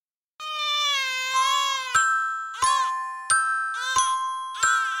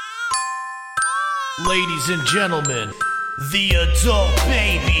Ladies and gentlemen, the Adult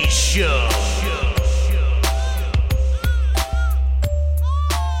Baby Show.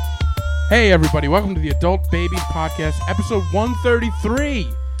 Hey everybody, welcome to the Adult Baby Podcast, episode 133.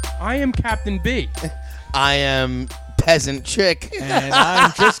 I am Captain B. I am Peasant Chick. And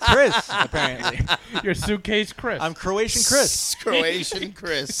I'm just Chris, apparently. Your suitcase Chris. I'm Croatian Chris. Croatian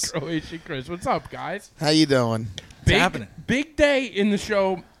Chris. Croatian Chris. What's up, guys? How you doing? Big, happening? Big day in the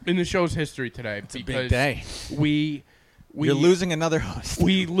show's history today. It's a big day. We You're losing another host.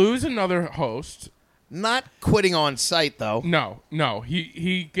 We lose another host. Not quitting on site, though. No.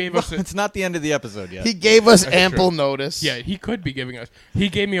 He gave us. It's not the end of the episode yet. He gave us That's ample true. notice. Yeah, he could be giving us. He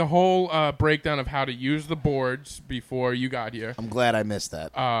gave me a whole breakdown of how to use the boards before you got here. I'm glad I missed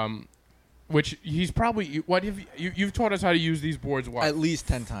that. Which he's probably. What have you've taught us how to use these boards? What? At least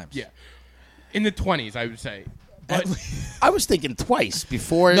 10 times. Yeah, in the 20s, I would say. But I was thinking twice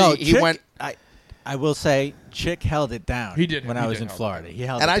before No, he Chick, went. I will say, Chick held it down. He did. when He I was did in hold it Florida. down. He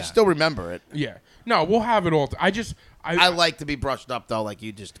held And it I down. still remember it. yeah, no, we'll have it all. I like to be brushed up, though, like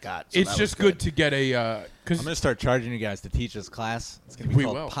you just got. So it's that just was good to get a I'm because going to start charging you guys to teach us class. It's going to We be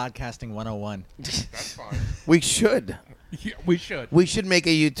called will. Podcasting 101. that's fine. We should. Yeah, we should. We should make a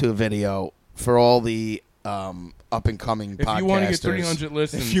YouTube video for all the up and coming podcasters. If you want to get 300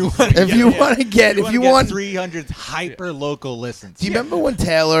 listens, If you want If you want to get, if you want, 300 hyper local listens. do you remember when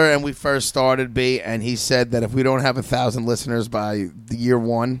Taylor and we first started B, and he said that if we don't have 1,000 listeners by the year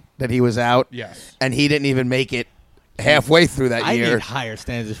one that he was out, yes, and he didn't even make it halfway through that I year. need higher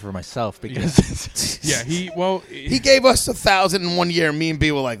standards for myself because yeah, He gave us 1,000 in 1 year. Me and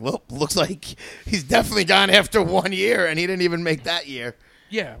B were like, look, looks like he's definitely gone after 1 year, and he didn't even make that year.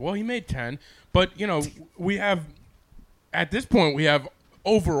 yeah. Well, he made 10, but we have at this point we have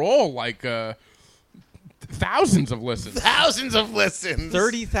overall like thousands of listens. Thousands of listens.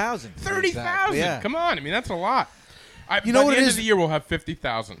 30,000. 30,000. Yeah. Come on, I mean that's a lot. You know by what the it end is? of the year we'll have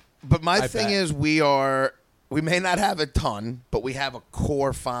 50,000. But my I thing bet. is, we may not have a ton, but we have a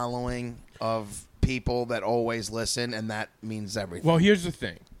core following of people that always listen, and that means everything. Well, here's the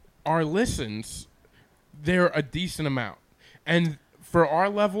thing. Our listens, they're a decent amount. And for our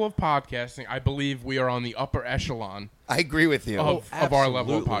level of podcasting, I believe we are on the upper echelon I agree with you. of our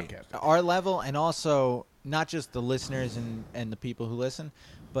level of Absolutely. podcasting. Our level, and also not just the listeners and the people who listen,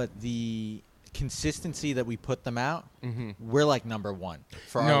 but the consistency that we put them out. We're like number one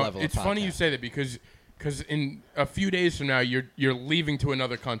for our level. It's of funny you podcast. say that because in a few days from now, you're leaving to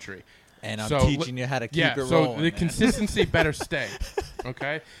another country. And I'm So, teaching you how to keep yeah, it so rolling. the man. consistency better stay,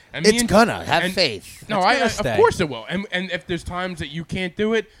 okay? And It's gonna. Have and- faith. No, It's of gonna stay. course it will. And if there's times that you can't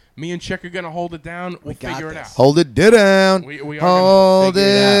do it, me and Chick are gonna hold it down. We'll got figure it this. out. Hold it down. We are gonna Hold figure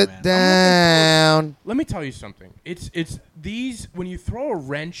it it out, down. Let me tell you something. It's these when you throw a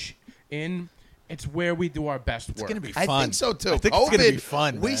wrench in, it's where we do our best work. It's gonna be I fun. think so too. I think COVID, it's gonna be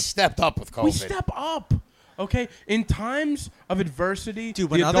fun. We man. stepped up with COVID. we step up. Okay, in times of adversity, Dude,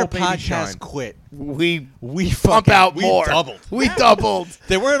 when the other adult baby podcasts shine. quit, We we pump fucking out we more. doubled. We doubled.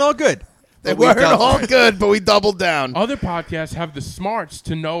 They weren't all good. They but we weren't doubled. all good, but we doubled down. Other podcasts have the smarts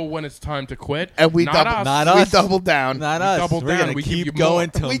to know when it's time to quit, And we not doubled. us. Not We us. doubled down. Not We us. doubled We're down. gonna We give you keep more. going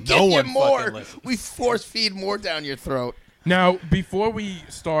till We no give you one more. fucking listens. We force feed more down your throat. Now, before we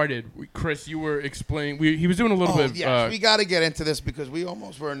started, Chris, you were explaining. He was doing a little Oh, bit yes. We got to get into this because we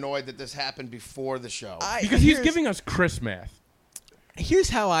almost were annoyed that this happened before the show. because he's giving us Chris math. Here's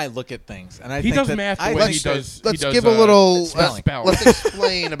how I look at things, and I He think does that math the I way think he that- does. Let's he does, give a little. spelling. Let's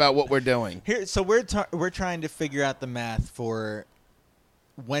explain about what we're doing. Here, so we're trying to figure out the math for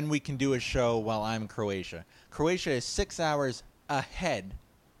when we can do a show while I'm in Croatia. Croatia is 6 hours ahead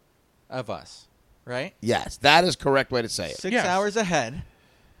of us, right? Yes, that is correct way to say it. 6 Yes. hours ahead.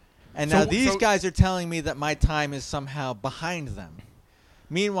 And So- now these so- guys are telling me that my time is somehow behind them.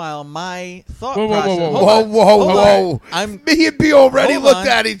 Meanwhile, my thought Whoa, whoa, whoa, process. whoa, Hold Whoa, on. whoa, Hold on. whoa! I'm Me and B already Hold looked on.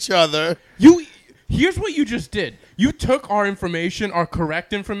 at each other Here's what you just did. You took our information, our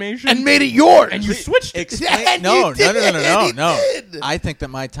correct information, and made it yours. and you switched it. explain. Yeah, No, you did. no. He did. I think that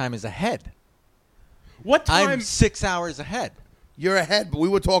my time is ahead. What time? I'm 6 hours ahead. You're ahead, but we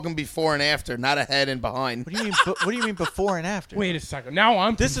were talking before and after, not ahead and behind. What do you mean? What do you mean before and after? Wait a second. Now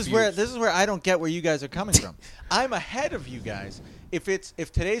I'm. This is where confused. I don't get where you guys are coming from. I'm ahead of you guys. If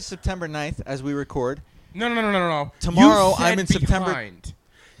today's September 9th as we record, No. Tomorrow, You said I'm in September- behind.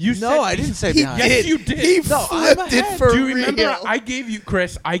 You no, said I didn't say He behind. Yes, did. you did. He No, I'm flipped it ahead. for Do you remember? real. I gave you,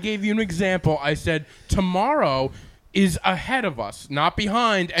 Chris. I gave you an example. I said tomorrow is ahead of us, not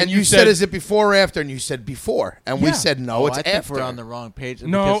behind. And you said, is it before or after? And you said before. And we Yeah. said, no, it's I think after. we're on the wrong page.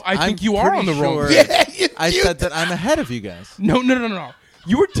 No, because I think I'm you are pretty on the wrong sure page. Yeah, I you- said that I'm ahead of you guys. No.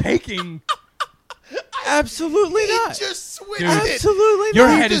 You were taking. Absolutely He not. just switched Dude. it. Absolutely Your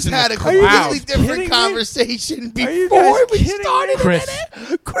not. We head just is in had the a completely clouds. different Kidding me? conversation Are you before guys we kidding started. me? Chris.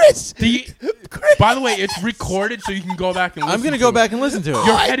 Chris. Chris. By the way, it's recorded, so you can go back and listen I'm going to to go it. back and listen to it.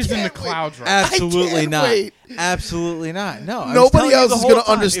 Your I head is in the can't wait. clouds right now. Absolutely can't not. wait. Absolutely not. No. I was Nobody telling you else the is whole gonna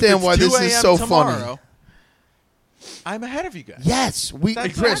time, understand if it's why this 2 is a.m. so funny. tomorrow, I'm ahead of you guys. Yes,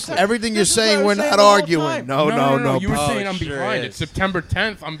 That's Chris. exactly- Everything you're this is what I saying, was we're saying not the whole arguing. time. No. You were Oh, saying I'm it sure behind. is. It's September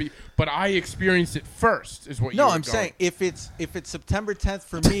 10th. But I experienced it first. Is what you No, were I'm going. saying if it's September 10th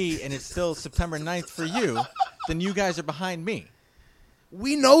for me and it's still September 9th for you, then you guys are behind me.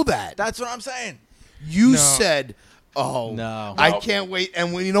 We know that. That's what I'm saying. You No. said, "Oh, No. I can't wait."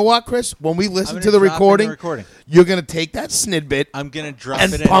 And you know what, Chris? When we listen I'm to gonna the drop in the recording, recording. you're gonna take that snidbit I'm gonna drop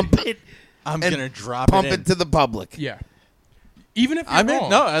and it in. pump it. I'm and gonna drop pump it in. it to the public. Yeah. Even if you're I'm wrong. in.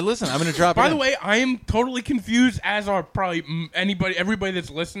 No, listen. I'm gonna drop it. By in. the way, I am totally confused, as are probably everybody that's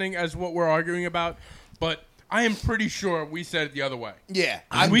listening, as what we're arguing about. But I am pretty sure we said it the other way. Yeah,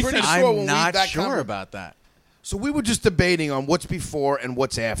 I'm I'm we pretty said- sure I'm when not that sure about that. So we were just debating on what's before and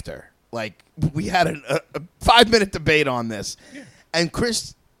what's after. Like we had a 5-minute debate on this, and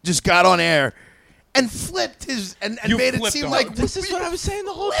Chris just got on air and flipped his and You made it flipped seem on like it. This is what I was saying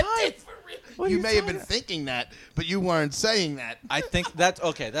the whole flipped time. it for real. What are You you may have been talking- thinking that, but you weren't saying that. I think that's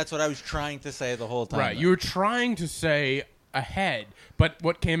okay. That's what I was trying to say the whole time. Right. You were trying to say ahead, but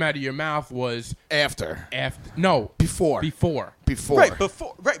what came out of your mouth was After, after. No. before, Before. before. Right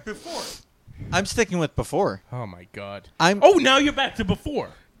before. I'm sticking with before. Oh, my God. I'm. Oh, now you're back to before.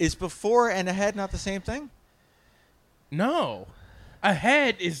 Is before and ahead not the same thing? No.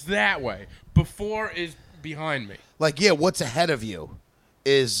 Ahead is that way. Before is behind me. Like, yeah, what's ahead of you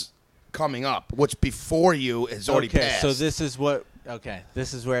is coming up. What's before you is already Okay, passed. so this is what. Okay,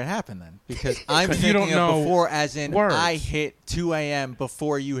 this is where it happened then, because I'm 'Cause you thinking don't of know before as in words. I hit 2 a.m.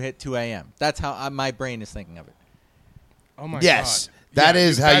 before you hit 2 a.m. That's how my brain is thinking of it. Oh, my yes, God. that Yeah,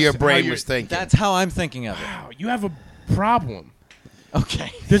 is dude, how that's your brain you- was thinking. That's how I'm thinking of it. Wow, you have a problem.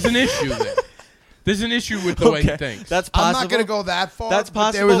 Okay, There's an issue there. There's an issue with the way he Okay, thinks. that's I'm possible. not going to go that far. That's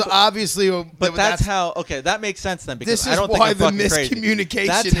but there was possible, but- obviously, But that's how. Okay, that makes sense then. Because This I is don't why think the I'm fucking crazy. miscommunication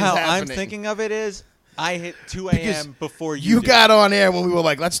That's is how I'm happening. thinking of it. Is I hit 2 Because a.m. before you. You did. got on air when we were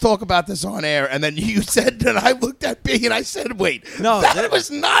like, let's talk about this on air. And then you said, and I looked at B and I said, wait, No, that that-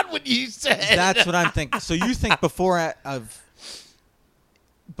 was not what you said. That's what I'm thinking. So you think before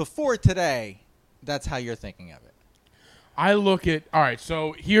today? That's how you're thinking of it. I look at all right.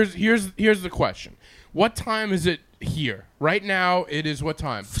 So here's the question: what time is it here right now? It is what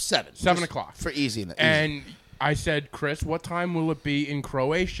time? 7. 7 Just o'clock. For easy. And I said, Chris, what time will it be in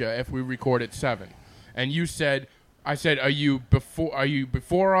Croatia if we record at 7? And you said, I said, are you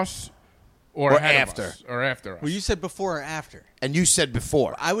before us or ahead after. of us? Or after us? Well, you said before or after. And you said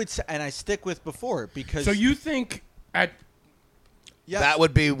before. I would say, and I stick with before because. So you think at yes, That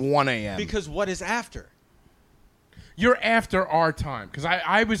would be 1 a.m. because what is after? you're after our time because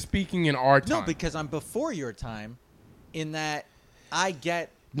I was speaking in our time. No, because I'm before your time, in that I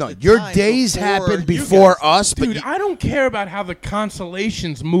get. No, the your time days before happen you before guys. us, but Dude, you- I don't care about how the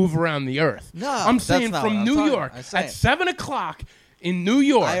constellations move around the Earth. No, I'm that's saying not what from I'm New talking York about. I'm saying- at 7 o'clock in New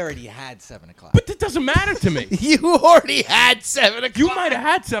York. I already had 7 o'clock. But that doesn't matter to me. you already had 7 o'clock. You might have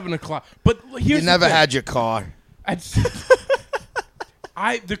had 7 o'clock, but here's You the never thing. had your car.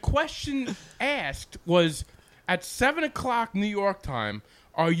 The question asked was at 7 o'clock New York time.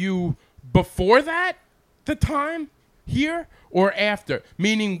 Are you before that the time here or after?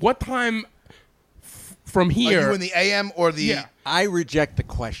 Meaning, what time from Are here? you in the AM or the... Yeah. I reject the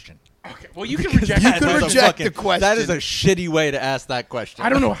question. Okay. Well, you can reject. You that. can That's a reject the question. That is a shitty way to ask that question. I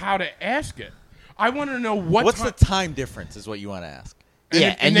don't know how to ask it. I want to know what. What's time. the time difference is what you want to ask. Yeah,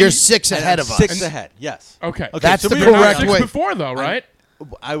 and and then you're you- 6 And ahead I'm of us. 6 ahead, yes. Okay. That's so the we- You're not correct 6 way. before though, right?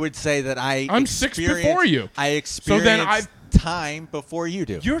 I would say that I'm 6 before you. I So experience then time before you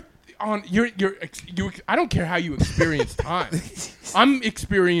do. You're on. You're. I don't care how you experience time. I'm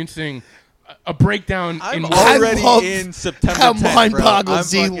experiencing a breakdown I'm in already I love in September how 10th, mind-boggled bro.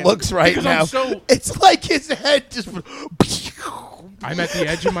 Z I'm fucking- looks right Because I'm now. so- It's like his head just... I'm at the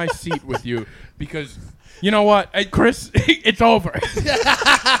edge of my seat with you because you know what, hey, Chris, it's over.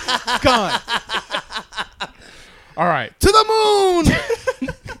 Come on. All right, To the moon!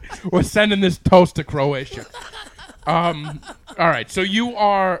 we're sending this toast to Croatia. All right, so you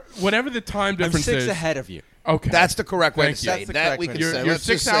are whatever the time I'm difference 6 is. ahead of you. Okay, That's the correct way Thank to you. say That's it. the That correct we way can to say. say it. You're Let's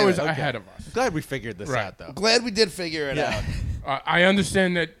 6 just say hours that. ahead of us. Glad we figured this Right. out, though. Glad we did figure it out. I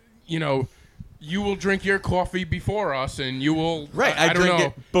understand that you will drink your coffee before us, and you will. Right, I I don't drink know.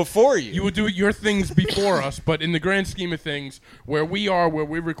 it before you. You will do your things before us, but in the grand scheme of things, where we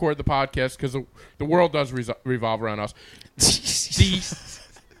record the podcast, because the world does revolve around us,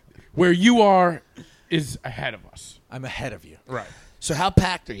 where you are is ahead of us. I'm ahead of you. Right. So how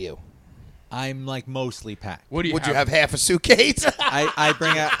packed are you? I'm like mostly packed. What do you Would have? you have half a suitcase? I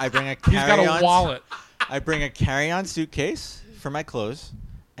bring a He's got carry-on. a wallet. I bring a carry-on suitcase for my clothes,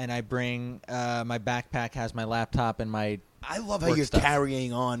 and I bring my backpack has my laptop and my. I love how Work you're stuff.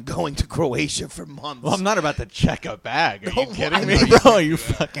 carrying on, going to Croatia for months. Well, I'm not about to check a bag. Are you No, kidding I me, know you bro? Are you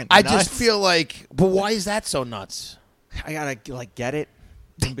fucking? I nuts? just feel like, but why is that so nuts? I gotta like get it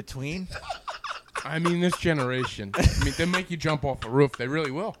in between. I mean, this generation. I mean, they make you jump off a roof. They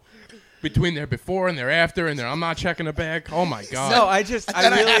really will. Between their before and their after, and their I'm not checking a bag. Oh my god. No, I Then I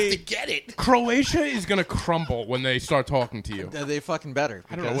have really. to get it. Croatia is gonna crumble when they start talking to you. They fucking better.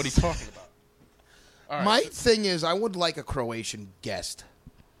 I don't know what he's because- talking about. All right. My thing is, I would like a Croatian guest.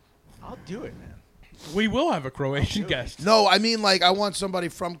 I'll do it, man. We will have a Croatian guest. No, I mean, like, I want somebody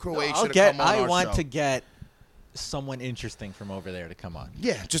from Croatia I'll to get. come on I our want show. to get someone interesting from over there to come on.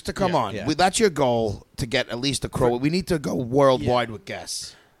 Yeah, just to come Yeah, on. yeah. That's your goal, to get at least a Croat. We need to go worldwide with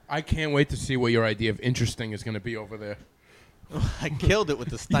guests. I can't wait to see what your idea of interesting is going to be over there. I killed it with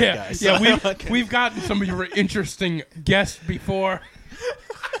the stunt Yeah, guys. yeah. We've gotten some of your interesting guests before.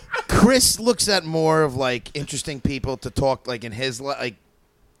 Chris looks at more of, like, interesting people to talk, like, in his, like,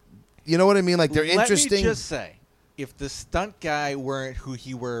 you know what I mean? Like, they're interesting. Let me just say, if the stunt guy weren't who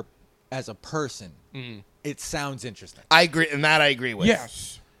he were as a person, it sounds interesting. I agree, and that I agree with.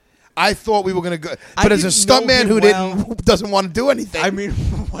 Yes. I thought we were going to go. I But as a didn't know stuntman him who well. who doesn't want to do anything. I mean,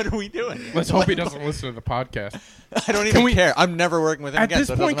 what are we doing? Let's hope he doesn't listen to the podcast. I don't even we- care. I'm never working with him At again. this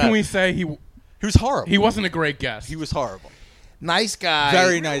so it point, doesn't can we matter. say He was horrible. he wasn't a great guest? He was horrible. nice guy.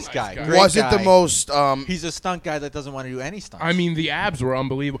 Very nice guy. guy. Great Wasn't guy. the most. He's a stunt guy that doesn't want to do any stunts. I mean, the abs were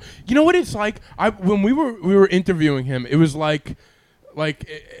unbelievable. You know what it's like? When we were interviewing him, it was like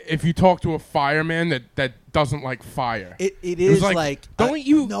if you talk to a fireman that doesn't like fire. it was is like, like don't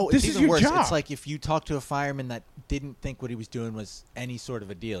you- No, this it's is even your worse. job. It's like if you talk to a fireman that didn't think what he was doing was any sort of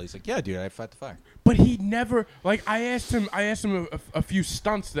a deal. He's like, "Yeah, dude, I fight the fire." But he never like. I asked him a few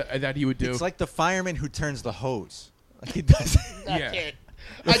stunts that he would do. It's like the fireman who turns the hose. Like he does. yeah.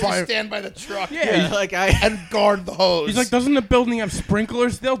 I fire- just stand by the truck Yeah. like I. and guard the hose. He's like, doesn't the building have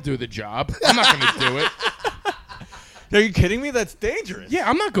sprinklers? They'll do the job. I'm not going to do it. Are you kidding me? That's dangerous. Yeah,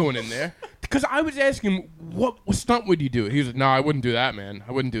 I'm not going in there. Because I was asking him, what stunt would you do? He was like, no, I wouldn't do that, man.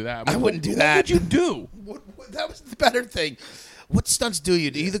 I wouldn't do that. I'm I like, wouldn't do What that. would you do? That was the better thing. What stunts do you?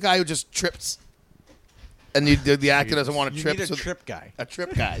 Are you the guy who just trips, and the actor doesn't want to You trip? need a so trip guy. a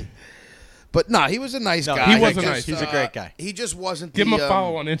trip guy. But no, he was a nice No, guy. he was I a guess, nice He's a great guy. He just wasn't. Give him the, a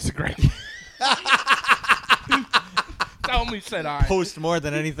follow on Instagram. Tell him he said I. Post more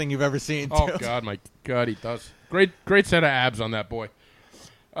than anything you've ever seen. Oh, too. God, my God, he does. Great set of abs on that boy.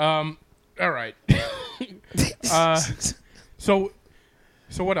 All right. So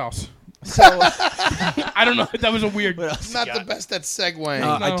what else? So I don't know. That was a weird. what else? Not you the got? best at segueing.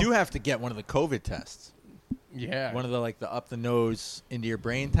 No. I do have to get one of the COVID tests. Yeah. One of the up the nose into your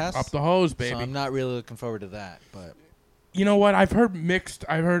brain tests. Up the hose, So baby. I'm not really looking forward to that. But You know what? I've heard mixed.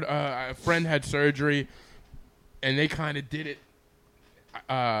 I heard a friend had surgery, and they kind of did it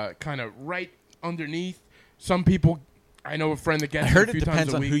kind of right underneath. Some people, I know a friend that gets I heard it a it few times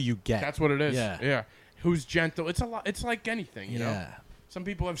depends a on week. who you get. That's what it is. Yeah. Yeah. Who's gentle. It's a lot. It's like anything, you know. yeah. Some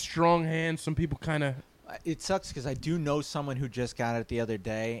people have strong hands. Some people kind of. It sucks because I do know someone who just got it the other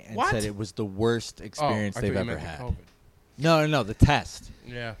day and What? said it was the worst experience I they've thought you ever meant the had. COVID. No, the test.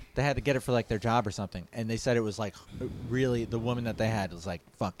 Yeah. They had to get it for their job or something, and they said it was really the woman that they had was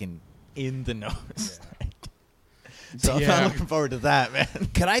fucking in the nose. So I'm Yeah. not looking forward to that, man.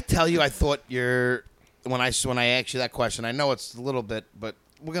 Can I tell you? I thought when I asked you that question. I know it's a little bit, but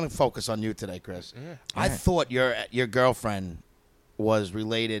we're gonna focus on you today, Chris. Yeah. I Alright. thought your girlfriend was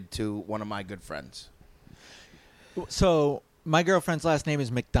related to one of my good friends. So my girlfriend's last name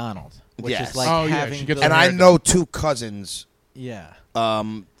is McDonald, which Yes. is like Oh, yeah, having she gets the, And her I hair know two cousins yeah.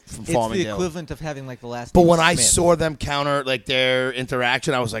 from It's the Farmingdale. equivalent of having the last. But name when I Smith. saw them counter their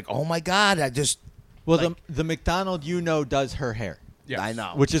interaction, I was like, "Oh my god!" well, the McDonald does her hair, Yes. I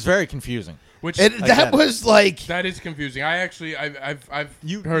know. which is very confusing. Which It, I that get it. was like that is confusing. I've heard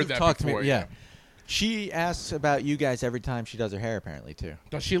You've that talked before. to me, yeah. She asks about you guys every time she does her hair, apparently too.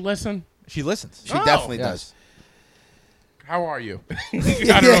 Does she listen? She listens. she Oh, definitely yes. does. How are you?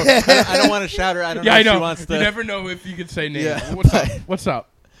 I don't know. I don't want to shout her. I don't Yeah, know I if know. she wants to. You never know if you could say names. Yeah, What's up? but- What's up?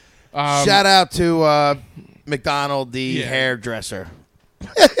 Shout out to McDonald, the Yeah. hairdresser.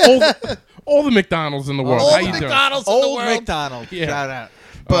 all the McDonald's in the world. All How the you doing? McDonald's in the Old world. McDonald. Yeah. Shout out.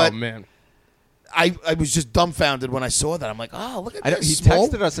 But- oh man. I was just dumbfounded when I saw that. I'm like, oh, look at He this. Small-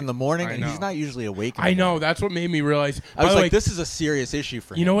 texted us in the morning, I and know. he's not usually awake. I know. That's what made me realize. I was By the like, way, this is a serious issue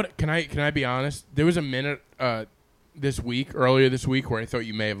for him. you know what? Can I be honest? There was a minute earlier this week, where I thought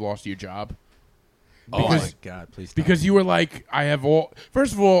you may have lost your job. Oh Because- my God, please. Stop. Because you were like, I have all.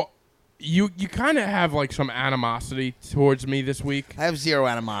 First of all, you kind of have like some animosity towards me this week, I have zero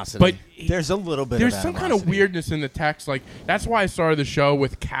animosity. but there's a little bit. there's of some kind of animosity. weirdness in the text. Like that's why I started the show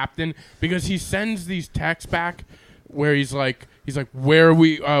with Captain, because he sends these texts back where he's like, where are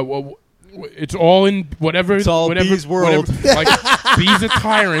we? It's all in whatever. It's all whatever, B's world. Whatever, like B's a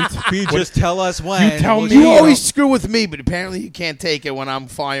tyrant. You just tell us when. You tell and me. you you always know- screw with me, but apparently you can't take it when I'm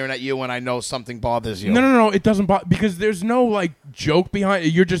firing at you when I know something bothers you. No, it doesn't bother because there's no like joke behind it.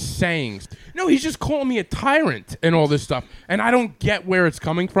 You're just saying. No, he's just calling me a tyrant and all this stuff, and I don't get where it's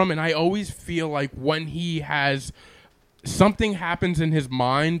coming from. And I always feel like when he has something happens in his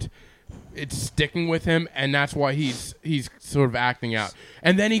mind, it's sticking with him, and that's why he's sort of acting out.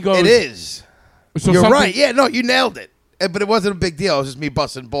 And then he goes, It is. So You're something- right. Yeah, no, you nailed it. But it wasn't a big deal. It was just me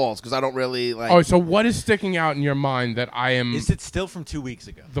busting balls because I don't really like. Oh, so what is sticking out in your mind that I am Is it still from 2 weeks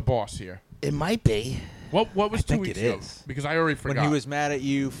ago? the boss here? It might be. What was I 2 think weeks it ago? is. Because I already When forgot. he was mad at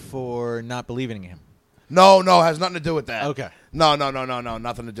you for not believing in him. No, it has nothing to do with that. Okay. No,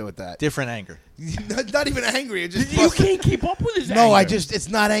 nothing to do with that. Different anger. Not even angry. It just you busted- can't keep up with his No, anger. it's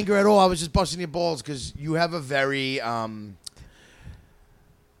not anger at all. I was just busting your balls because you have a very, and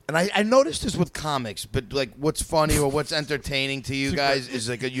I noticed this with comics, but like what's funny or what's entertaining to you guys is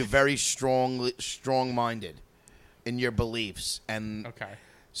like you're very strong-minded in your beliefs, and Okay.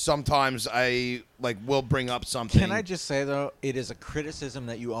 sometimes I like will bring up something. Can I just say, though, it is a criticism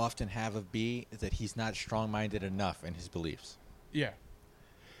that you often have of B, is that he's not strong-minded enough in his beliefs. Yeah.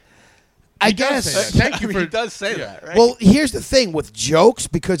 I does say guess. that. Thank you I mean, for he does say yeah. that, right? Well, here's the thing with jokes,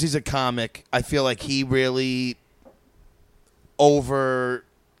 because he's a comic, I feel like he really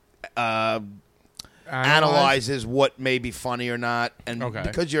analyzes what may be funny or not, and Okay.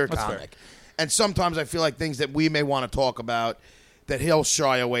 because you're a That's fair. comic. And sometimes I feel like things that we may want to talk about that he'll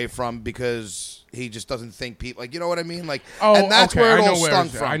shy away from because he just doesn't think people, like, you know what I mean? Like, Oh, and that's okay. where it I know all where stung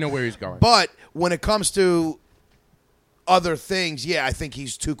he's- from. I know where he's going. But when it comes to other things, yeah, I think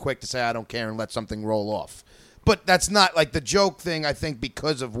he's too quick to say I don't care and let something roll off. But that's not like the joke thing. I think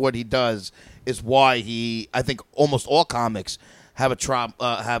because of what he does is why I think almost all comics have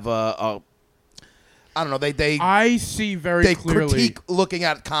a I don't know. They I see very clearly. critique looking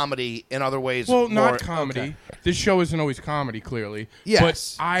at comedy in other ways. Well, more- not comedy. Okay. This show isn't always comedy, clearly.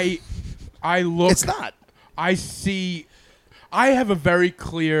 Yes. But I look. It's not. I see. I have a very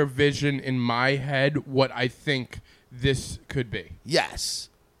clear vision in my head what I think this could be. Yes.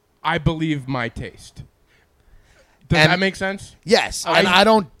 I believe my taste. Does And- that make sense? Yes. And I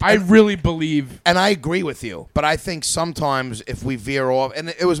don't. I really believe. And I agree with you, but I think sometimes if we veer off, and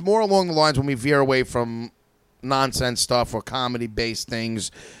it was more along the lines when we veer away from nonsense stuff or comedy-based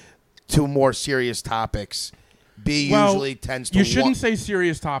things to more serious topics, B usually tends to. You shouldn't say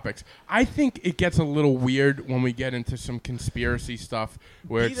serious topics. I think it gets a little weird when we get into some conspiracy stuff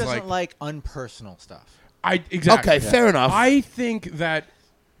where he it's doesn't like unpersonal stuff. exactly. Okay, fair enough. I think that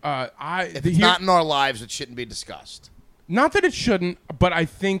If it's not in our lives, it shouldn't be discussed. not that it shouldn't, but I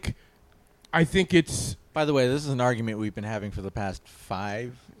think it's By the way, this is an argument we've been having for the past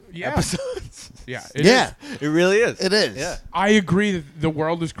 5 Yeah. episodes. yeah. It Yeah, is. It really is. it is. Yeah. I agree that the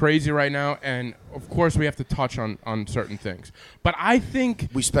world is crazy right now, and of course we have to touch on certain things. But I think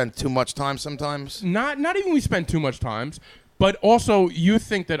We spend too much time sometimes. not even we spend too much times, but also you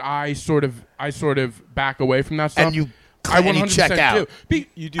think that I sort of back away from that stuff. And you I and you 100% check out. Do.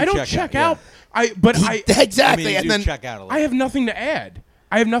 You do I don't check check out, out. But Exactly. I mean, you and do then check out a little. I have nothing to add.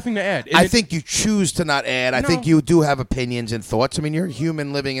 And I think you choose to not add. I No. think you do have opinions and thoughts. I mean, you're a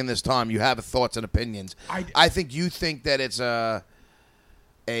human living in this time. You have thoughts and opinions. I think you think that it's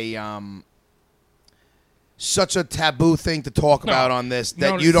such a taboo thing to talk No. about on this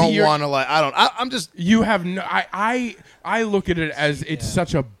that No, you don't see, you're- want to like. I'm just. you have no. I look at it as it's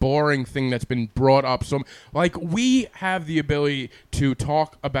such a boring thing that's been brought up. So, like, we have the ability to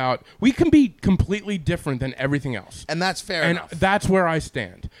talk about. We can be completely different than everything else, And that's fair and enough. that's where I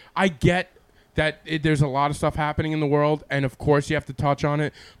stand. I get that there's a lot of stuff happening in the world, and of course you have to touch on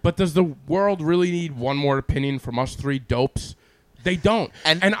it. But does the world really need one more opinion from us three dopes? They don't.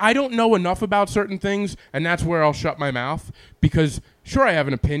 And I don't know enough about certain things, and that's where I'll shut my mouth because, sure, I have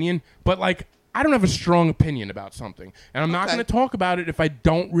an opinion, but, like, I don't have a strong opinion about something, and I'm not Okay. going to talk about it if I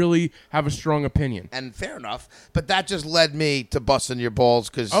don't really have a strong opinion. And fair enough. But that just led me to busting your balls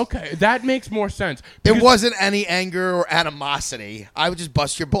because Okay, that makes more sense. it Because- wasn't any anger or animosity. I would just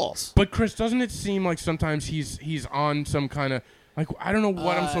bust your balls. But Chris, doesn't it seem like sometimes he's on some kind of like I don't know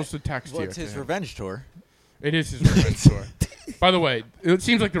what I'm supposed to text Well, here. it's to his him. revenge tour. It is his revenge tour. By the way, it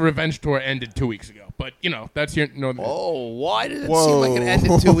seems like the revenge tour ended 2 weeks ago, but that's your no. Oh, why did it seem like it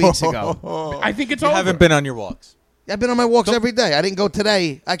ended 2 weeks ago? I think it's You over. haven't been on your walks. I've been on my walks every day. I didn't go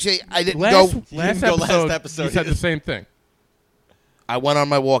today. Actually, I didn't last go. last didn't go last episode, episode you said either. the same thing. I went on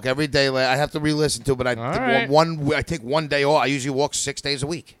my walk every day. I have to re-listen to, it, but I All right. I take one day off. I usually walk 6 days a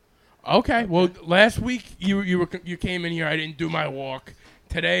week. Okay, well, last week you came in here. I didn't do my walk.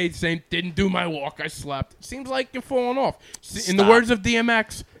 Today, didn't do my walk. I slept. Seems like you're falling off. In the Stop. words of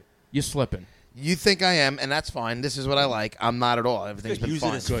DMX, you're slipping. You think I am, and that's fine. This is what I like. I'm not at all. Everything's been Use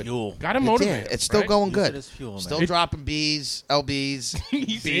fine. it as fuel. Got to It motivate. did. It's still right? going Use good. it as fuel, man. Still dropping B's, LBs,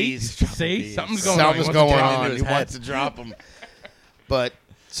 See? B's. See? Something's going on. Something's He wants to going get on. into He his head. wants to drop them. But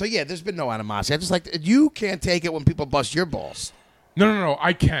so yeah, there's been no animosity. I just like you can't take it when people bust your balls. No.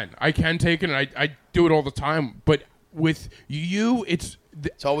 I can take it, and I do it all the time. But with you, it's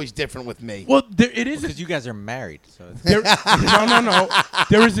It's always different with me. well, it is. Because you guys are married. So it's There, no.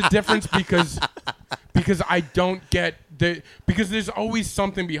 There is a difference because I don't get because there's always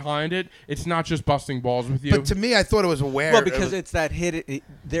something behind it. It's not just busting balls with you. But to me, I thought it was aware. well, because it's that hit.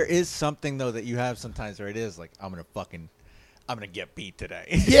 There is something though that you have sometimes where it is like I'm gonna get beat today.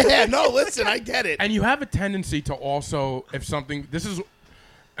 yeah, no, listen, I get it. And you have a tendency to also, if something,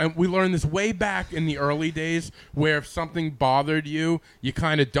 and we learned this way back in the early days, where if something bothered you, you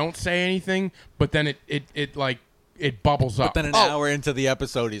kind of don't say anything, but then it bubbles up. But then an hour into the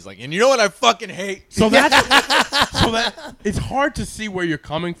episode, he's like, and you know what I fucking hate? So that it's hard to see where you're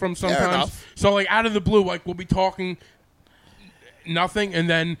coming from sometimes. enough. So like out of the blue, like we'll be talking nothing, and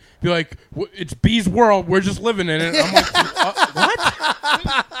then be like, "It's B's world. We're just living in it." I'm like,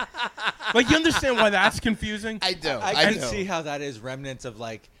 "What?" Like you understand why that's confusing? I do. I I can do. see how that is remnants of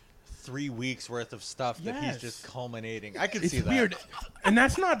like 3 weeks worth of stuff that he's Yes. just culminating. I can It's see that. weird, and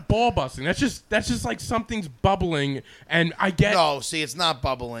that's not ball busting. That's just like something's bubbling, and I get. No, see, it's not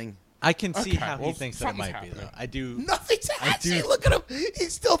bubbling. I can see Okay, how well, he thinks that it something's might be, happening. though. I do. Nothing's happening. Look at him. He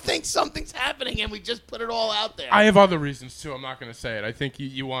still thinks something's happening, and we just put it all out there. I have other reasons too. I'm not going to say it. I think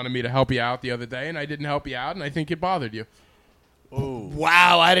you wanted me to help you out the other day, and I didn't help you out, and I think it bothered you.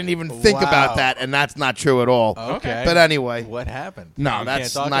 Wow, I didn't even think Wow. about that, and that's not true at all. Okay. But anyway, What happened? No, You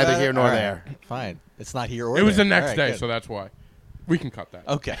that's can't talk neither about here it? nor All right, there. Fine. It's not here or It was there. the next All right, day, good. so that's why we can cut that.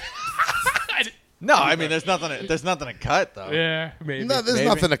 Okay. No, I mean there's nothing to cut though. Yeah, maybe. no, there's Maybe.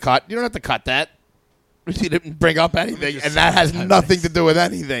 nothing to cut. You don't have to cut that. You didn't bring up anything, just and that has say nothing to do with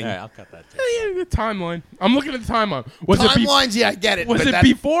anything. All right, I'll cut that too. Yeah, the timeline. I'm looking at the timeline. Was Timelines, yeah, I get it. Was but it that-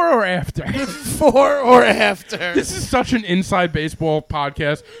 before or after? before or after? This is such an inside baseball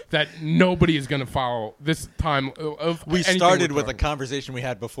podcast that nobody is going to follow this time. Of We anything started we're with a talking conversation we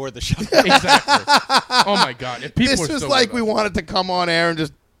had before the show. Exactly. Oh my god! If people This are was still like with we us. wanted to come on air and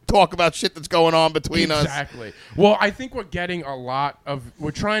just talk about shit that's going on between us. Exactly. Well, I think we're getting a lot of.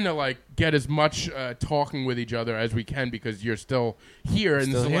 We're trying to like get as much talking with each other as we can because you're still here, and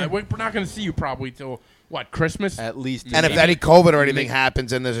Still so, here. we're not going to see you probably till what Christmas. At least And if any COVID or anything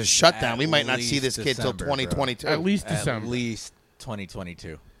happens and there's a shutdown, At we might not see this least kid till December, bro. 2022. At least at December. least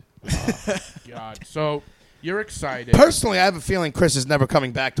 2022. God. So you're excited. Personally, I have a feeling Chris is never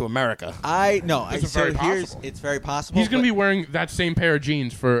coming back to America. It's very possible. It's very possible. He's going to but be wearing that same pair of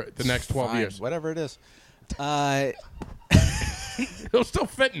jeans for the next 12 fine, years. whatever it is. He'll still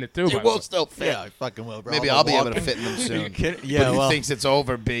fit in it too. by It the will way. still fit. Yeah, I fucking will, bro. Maybe I'm I'll be able to walking- fit in them soon. kidding? Yeah, but well- he thinks it's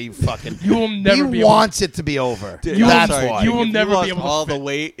over, B. Fucking. You will never he be able. wants it to be over. Dude, You That's will- sorry, why. you will if never lost be able to all fit. the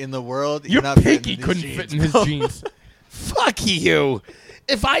weight in the world. Your you're not fitting pinky in these couldn't jeans, fit in his bro. jeans. Fuck you.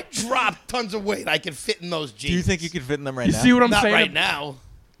 If I dropped tons of weight, I could fit in those jeans. Do you think you could fit in them right You now? see what I'm Not saying? right now.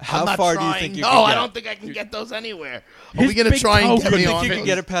 How I'm not far do you trying. think you No, could I get? don't think I can get those anywhere. Are His we gonna big try toe and get couldn't me think on? You Think can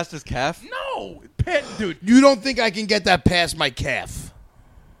get it past his calf? No, Pitt, dude. You don't think I can get that past my calf?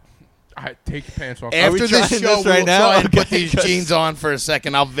 Take your pants off. After trying this this show, right we'll now? try and Okay, put these good. jeans on for a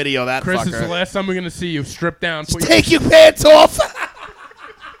second. I'll video that Chris, fucker. it's the last time we're gonna see you. Strip down. Put your, Take your pants off.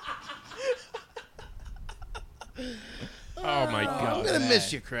 oh my I'm god. gonna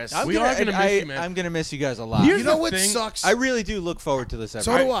miss you, Chris. We are gonna miss you, man. I'm gonna miss you guys a lot. Here's You know the what thing. sucks? I really do look forward to this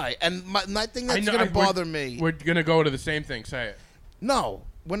episode. So do I. And my thing that's know, gonna we're- bother me. We're gonna go to the same thing. Say it. No,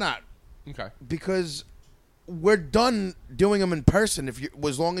 we're not, Okay. because we're done doing them in person.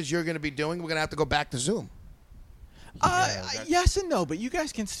 As long as you're gonna be doing, we're gonna have to go back to Zoom. Yes and no, but you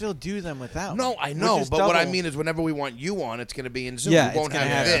guys can still do them without. No, me. I We're know, just but what I double- mean is whenever we want you on, it's going to be in Zoom. Yeah, we it's won't gonna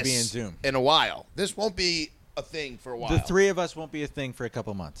have have to this be in Zoom. in a while. This won't be a thing for a while. the three of us won't be a thing for a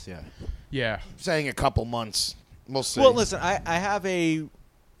couple months. Yeah. Yeah. Saying a couple months. We'll see. Well, listen, I have a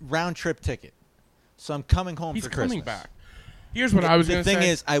round trip ticket, so I'm coming home He's for Christmas. coming back. Here's what I was going The to say. thing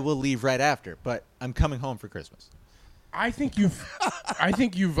is, I will leave right after, but I'm coming home for Christmas. I think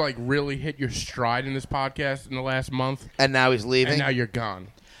you've like really hit your stride in this podcast in the last month, and now he's leaving. and now you're gone.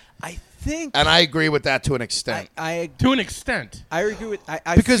 I think. And I agree with that to an extent. I To an extent. agree with.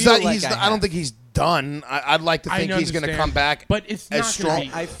 I Because feel that, like he's. I I don't have. think he's done. I'd like to I think he's going to understand, come back, but it's as not strong.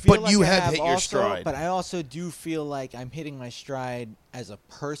 gonna be- I feel but like you I have have hit your also, stride, But I also do feel like I'm hitting my stride as a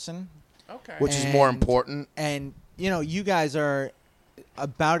person, Okay. which is more and- important. and you guys are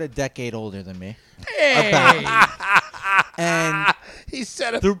about a decade older than me, Hey. and He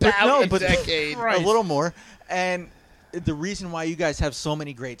said The- about but no, a but- decade. Right. a little more. And the reason why you guys have so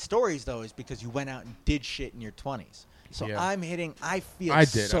many great stories, though, is because you went out and did shit in your 20s. So Yeah. I feel I did. I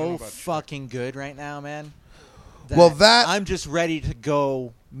don't know so about shit. fucking good right now, man. Well, that- I'm just ready to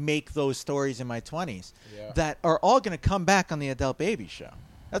go make those stories in my 20s Yeah. that are all going to come back on the Adult Baby Show.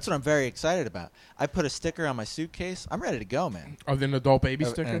 That's what I'm very excited about. I put a sticker on my suitcase. I'm ready to go, man. Oh, the adult baby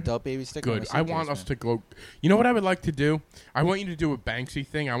An sticker? Adult Baby sticker. on Good. my I want suitcase, us man. to go. You know what I would like to do? I want you to do a Banksy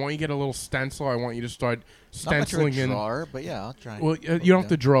thing. I want you to get a little stencil. I want you to start Not much of a stenciling in. drawer, but yeah, I'll try. Well, you don't have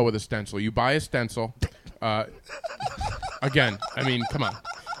to draw with a stencil. You buy a stencil. Again, I mean, come on.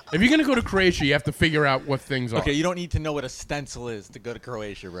 If you're gonna go to Croatia, you have to figure out what things are. Okay, you don't need to know what a stencil is to go to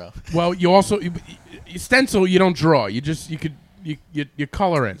Croatia, bro. Well, you also you stencil. You don't draw. You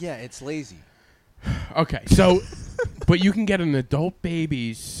color in. Yeah, it's lazy. Okay, so, but you can get an adult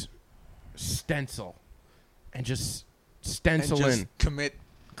baby's stencil, and just stencil And just in. commit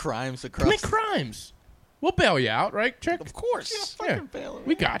crimes across. Commit crimes. We'll bail you out, right, Chick? Of course. Yeah,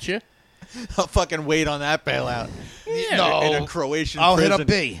 we got you. I'll fucking wait on that bailout. Yeah. No. In a Croatian I'll hit prison. up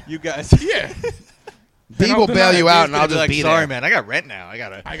B. You guys. Yeah. B I'll will deny bail you it. out, He's and gonna I'll just like, be sorry, there. man. I got rent now. I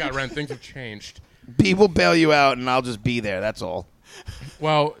gotta. I got rent. Things have changed. B will bail you out, and I'll just be there. That's all.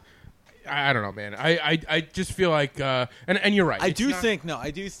 Well, I don't know, man. I just feel like, and you're right. I It's do not-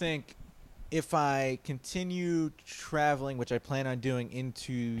 think if I continue traveling, which I plan on doing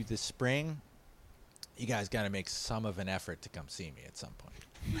into the spring, you guys got to make some of an effort to come see me at some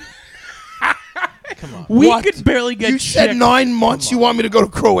point. Come on. we What? could barely get. You said Chick- 9 months. You want me to go to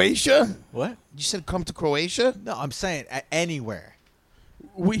Croatia? What? You said come to Croatia? No, I'm saying anywhere.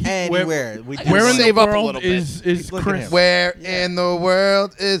 We, Anywhere. We do Where in one. the Save up a world little bit. is Look at Chris? him. Where in the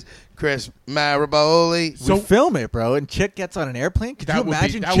world is Chris Maraboli? So- we film it, bro, and Chick gets on an airplane. Could That you would be-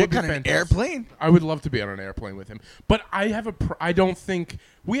 imagine that would Chick be on an fantastic. airplane? I would love to be on an airplane with him, but I have I don't think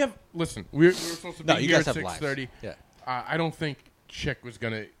we have. Listen, we're supposed to be No, you here guys at have lives. 6:30. Yeah. I don't think Chick was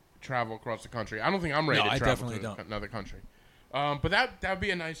gonna travel across the country. I don't think I'm ready No, to I travel definitely to don't. another country. But that would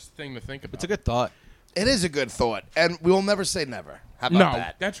be a nice thing to think about. It's a good thought. It is a good thought, and we will never say never. How about no,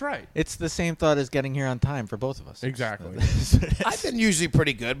 that? that's right. It's the same thought as getting here on time for both of us. Exactly. I've been usually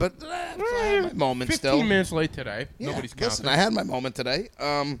pretty good, but I had my moment 15 still. minutes late today. Yeah, Nobody's counting. listen, I had my moment today.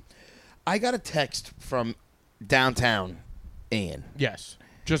 I got a text from downtown Ian. Yes.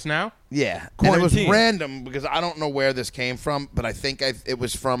 Just now? Yeah, and it was Quarantine. random because I don't know where this came from, but I think it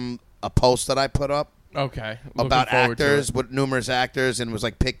was from a post that I put up Okay. Looking about forward to actors it. with numerous actors, and it was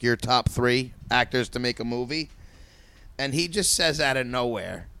like pick your top 3 actors to make a movie. And he just says out of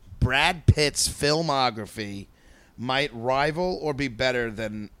nowhere, Brad Pitt's filmography might rival or be better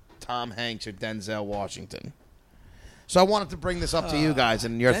than Tom Hanks or Denzel Washington. So I wanted to bring this up to you guys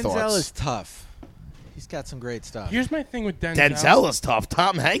and your Denzel thoughts. is tough. He's got some great stuff. Here's my thing with Denzel. Denzel is tough.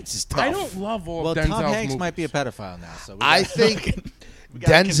 Tom Hanks is tough. I don't love all well, of Denzel's Tom Hanks movies. might be a pedophile now. So we I gotta- think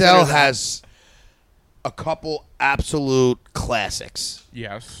gotta consider Denzel that. has a couple absolute classics.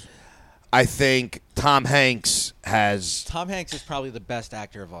 Yes. I think Tom Hanks has Tom Hanks is probably the best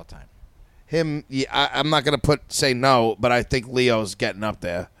actor of all time. him. Yeah, I'm not going to say no, but I think Leo's getting up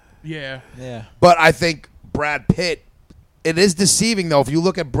there. Yeah. Yeah. But I think Brad Pitt, it is deceiving, though. If you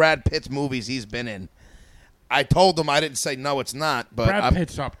look at Brad Pitt's movies he's been in, I told him I didn't say no, it's not. But Brad I'm-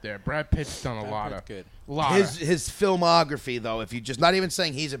 Pitt's up there. Brad Pitt's done a Brad lot Pitt's of good. lot his filmography, though, if you just not even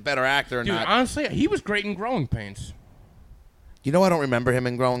saying he's a better actor or Dude, not. honestly, he was great in Growing Pains. You know, I don't remember him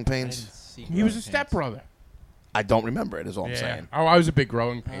in Growing I Pains. didn't see He was a Growing Pains. stepbrother. I don't remember it. Is all I'm Yeah. saying. Oh, I was a big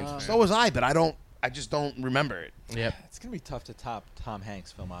Growing Pains fan. So was I, but I just don't remember it. Yep. It's gonna be tough to top Tom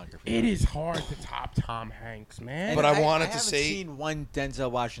Hanks' filmography. It is hard to top Tom Hanks, man. And But I wanted to haven't see- seen one Denzel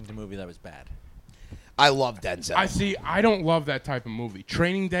Washington movie that was bad. I love Denzel. I see. I don't love that type of movie.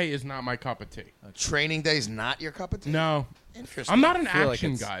 Training Day is not my cup of tea. Training Day's not your cup of tea? No, Interesting. I'm not an feel like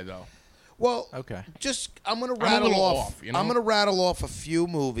action it's- guy though. Well, Okay. I'm going to a rattle little off. off, you know? I'm going to rattle off a few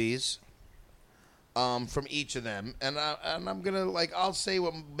movies from each of them, and I'm going to I'll say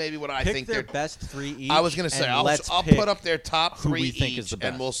what I Pick think their they're best 3 each. I was going to say and I'll let's put pick up their top who 3 we think each, is the and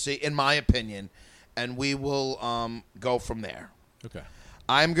best. we'll see. In my opinion, and we will go from there. Okay.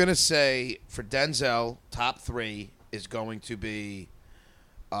 I'm going to say for Denzel, top 3 is going to be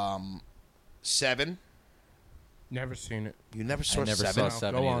 7. Never seen it. You never saw I never 7? saw No,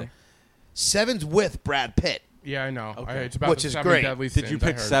 7 go on. either. 7's with Brad Pitt. Yeah, I know. Okay. It's about Which the is 7 great. deadly Did you sins, I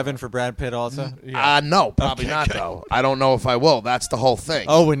pick heard. 7 for Brad Pitt also? Yeah. No, probably not, though. I don't know if I will. That's the whole thing.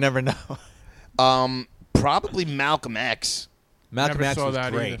 Oh, we never know. Probably Malcolm X. Malcolm Never X saw was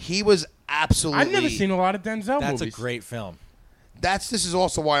that great. either. He was absolutely... I've never seen a lot of Denzel That's movies. a great film. This is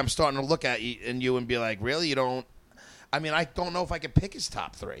also why I'm starting to look at you and be like, really? You don't... I mean, I don't know if I can pick his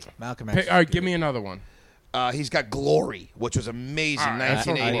top 3. Malcolm X. All right, give me another one. He's got Glory, which was amazing, All right, that's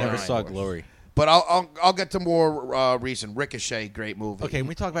what 1989. I never saw Glory. But I'll get to more recent. Ricochet, great movie. Okay, can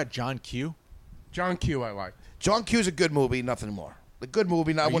we talk about John Q? John Q. I liked. John Q's a good movie, nothing more. A good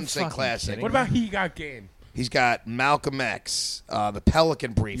movie, I you wouldn't say fucking classic. kidding? What about He Got Game? He's got Malcolm X, The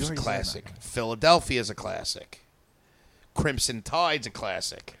Pelican Brief's a already said classic. Philadelphia's a classic. Crimson Tide's a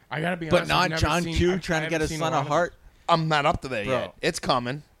classic. I gotta be But honest. I've not never John seen- Q I trying to get haven't his seen son a a lot of- heart. I'm not up to that Bro. yet. It's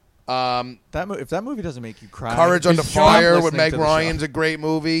coming. If that movie doesn't make you cry, Courage Under just stop Fire with listening Meg to the Ryan's show. a great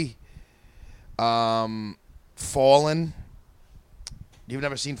movie. Fallen. You've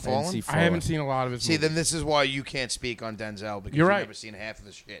never seen I didn't Fallen? see I haven't Fallen. seen a lot of his See, movies. then this is why you can't speak on Denzel because You're you've right. never seen half of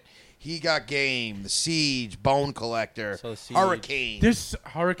the shit. He Got Game, The Siege, Bone Collector, So Siege. Hurricane. This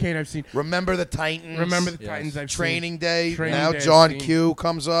Hurricane I've seen. Remember the Titans. Remember the Yes. Titans I've Training Day. Training now Day I've John seen. Q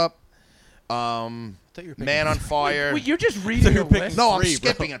comes up. I thought you were picking- Man on Fire. Wait, you're just reading you're a picking- list? no, I'm 3, bro.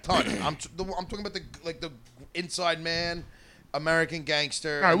 skipping a ton. I'm talking about the Inside Man, American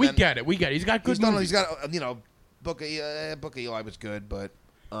Gangster. All right, and we then get it. We get it. He's got good He's done. movies. He's got Book of Eli was good, but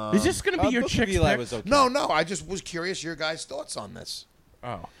Is this going to be your Book of chick's Eli pick? was okay. no. I just was curious your guys' thoughts on this.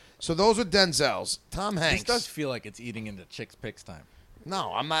 Oh. So those are Denzel's. Tom This Hanks. does feel like it's eating into chicks' picks time.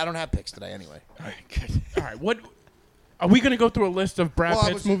 No, I'm not. I don't have picks today anyway. All right, good. All right, what... Are we going to go through a list of Brad Well,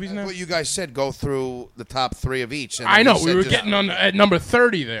 Pitt's movies now? what you guys said, go through the top 3 of each. And I then know. you We said were just- getting on at number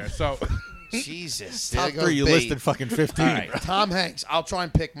 30 there, so... Jesus. Top there goes 3, you bait. listed fucking 15. All right, Tom Hanks. I'll try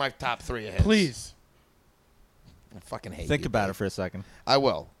and pick my top 3 ahead. Please. I fucking hate Think you, about dude. it for a second. I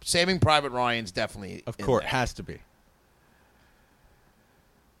will. Saving Private Ryan's definitely Of in course, there. has to be.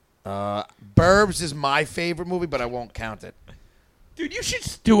 Burbs is my favorite movie, but I won't count it. Dude, you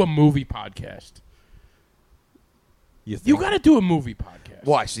should do a movie podcast. You think? You got to do a movie podcast.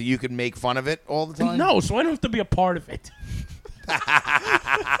 Why? So you can make fun of it all the time? No, so I don't have to be a part of it.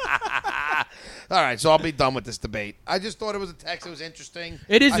 All right, so I'll be done with this debate. I just thought it was a text. It was interesting.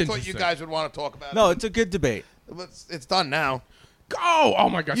 It is I thought you interesting. guys would want to talk about No, it. it's a good debate. It's done now. Go! Oh,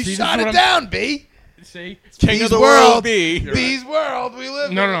 my God. You See, this shot is it what down, B. See? King B's of the world, world, B. You're B's world. We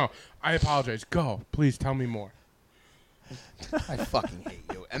live. No, in. no, no. I apologize. Go. Please tell me more. I fucking hate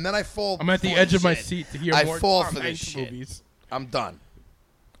you. And then I fall. I'm at the for edge of my shit. seat to hear I more fall Tom for this Hanks shit. movies. I'm done.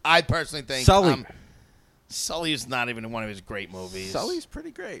 I personally think Sully. Sully is not even one of his great movies. Sully's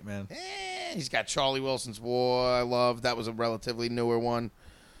pretty great, man. He's got Charlie Wilson's War. I love that was a relatively newer one.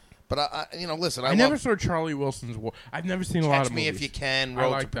 But I listen. I never saw Charlie Wilson's War. I've never seen a lot Catch of Me movies. If You Can. I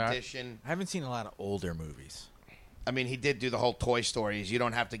Road like to that. Perdition. I haven't seen a lot of older movies. I mean, he did do the whole Toy Stories. You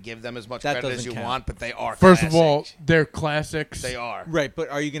don't have to give them as much That credit as doesn't you count. want, but they are. First of all, classics. they're classics. they are. Right, but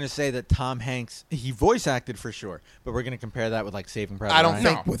are you going to say that Tom Hanks, he voice acted for sure, but we're going to compare that with like Saving Private I don't Ryan?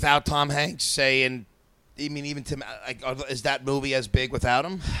 think No. without Tom Hanks saying, I mean, even Tim, is that movie as big without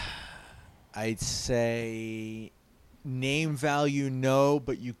him? I'd say name value, no,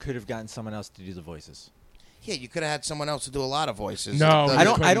 but you could have gotten someone else to do the voices. Yeah, you could have had someone else to do a lot of voices. No, It doesn't- You I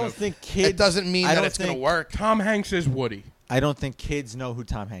don't couldn't have. think kids. It doesn't mean I that don't it's going to think- work. Tom Hanks is Woody. I don't think kids know who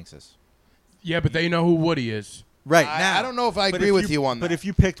Tom Hanks is. Yeah, but they know who Woody is. Right I- now, I don't know if I but agree with you on But that. if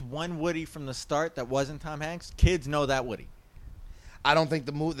you picked one Woody from the start that wasn't Tom Hanks, kids know that Woody. I don't think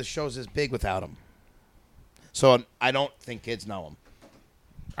the show's as big without him. So I don't think kids know him.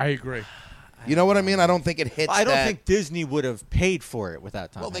 I agree. You know what I mean? I don't think it hits. I don't that- think Disney would have paid for it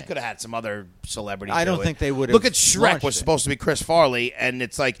without Tom Well, they Hanks. could have had some other celebrity. I do don't it. think they would have Look at Shrek. launched Was it. supposed to be Chris Farley, and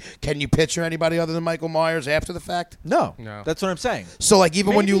it's like, can you picture anybody other than Michael Myers after the fact? No, No. that's what I'm saying. So, like,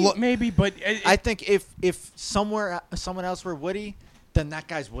 even when you look, maybe, but I think if someone else were Woody, then that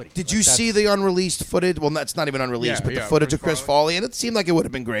guy's Woody. Did Like, you that's- see the unreleased footage? Well, that's not even unreleased, Yeah, but the yeah, footage Chris of Chris Farley, and it seemed like it would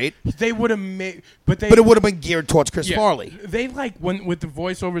have been great, They would have made, but it would have been geared towards Chris yeah, Farley. They like when with the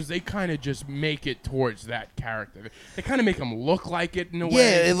voiceovers, they kind of just make it towards that character. They kind of make him look like it in a Yeah,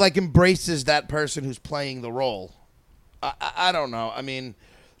 way. it like embraces that person who's playing the role. I don't know. I mean,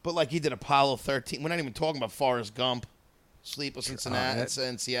 but like he did Apollo 13. We're not even talking about Forrest Gump, Sleepless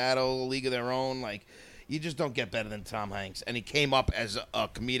in Seattle, League of Their Own. Like, you just don't get better than Tom Hanks. And he came up as a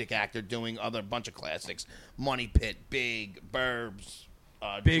comedic actor doing other bunch of classics: Money Pit, Big, Burbs.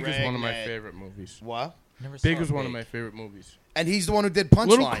 Big is one of my Dragnet. favorite movies. What? Never saw Big is one of Big. my favorite movies. And he's the one who did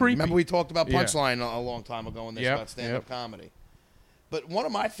Little Punchline. creepy. Remember we talked about Yeah. Punchline a long time ago in this Yep, about stand-up comedy. But one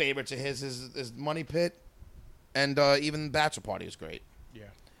of my favorites of his is Money Pit, and even Bachelor Party is great. Yeah.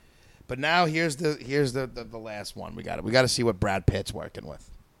 But now here's the last one. We got to see what Brad Pitt's working with.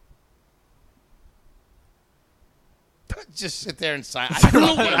 Just sit there and sign. I don't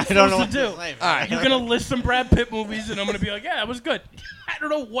know what I'm I don't know supposed to what do. to say, man. All right. You're gonna list some Brad Pitt movies, and I'm gonna be like, "Yeah, that was good." I don't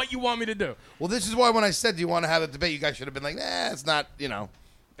know what you want me to do. Well, this is why when I said, "Do you want to have a debate?" You guys should have been like, "Nah, it's not."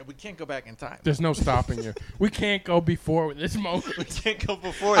 We can't go back in time. There's no stopping you. We can't go before this moment. We can't go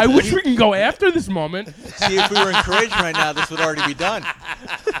before. I this. wish we can go after this moment. See, if we were encouraged right now, this would already be done.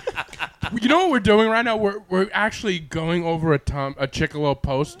 You know what we're doing right now? We're actually going over a Chicolo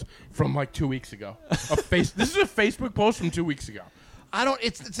post from like 2 weeks ago. This is a Facebook post from 2 weeks ago. I don't.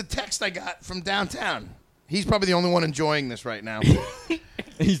 It's a text I got from downtown. He's probably the only one enjoying this right now.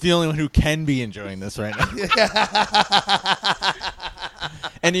 He's the only one who can be enjoying this right now.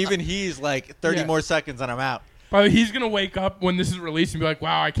 And even he's like 30 Yeah. more seconds and I'm out. But he's gonna wake up when this is released and be like,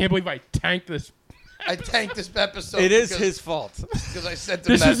 "Wow, I can't believe I tanked this." I tanked this episode. It is because- his fault. because I sent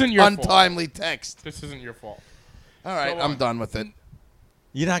him This that isn't your fault. untimely text. This isn't your fault. All right, Go I'm on. done with it.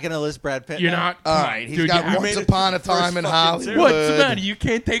 You're not going to list Brad Pitt You're now? not. All come right, on, he's dude, got you have- Once made it Upon to a the first Time in fucking Hollywood. series. What's the matter? You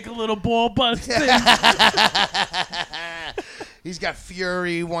can't take a little ball busting. He's got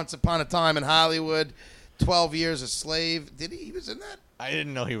Fury, Once Upon a Time in Hollywood, 12 Years a Slave. Did he? He was in that? I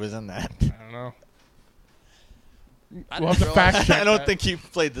didn't know he was in that. I don't know. I We'll have to didn't fact realize- check. I don't that. think he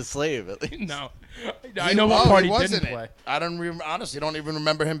played the slave, at least. No. I know what part he was didn't in play. it. I honestly don't even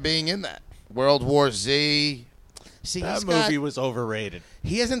remember him being in that. World War Z. See, That movie was overrated.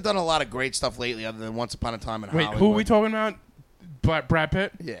 he hasn't done a lot of great stuff lately other than Once Upon a Time in Wait, Hollywood. who are we talking about? Brad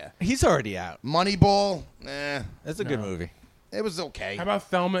Pitt? Yeah. He's already out. Moneyball, That's a good movie. it was okay. How about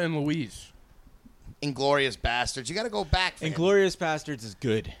Thelma and Louise? Inglorious Bastards. You got to go back. For him. Inglorious Bastards is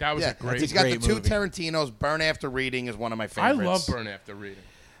good. That was Yeah, a great. he's got the great two movie. Tarantinos. Burn After Reading is one of my I favorites. love Burn After Reading.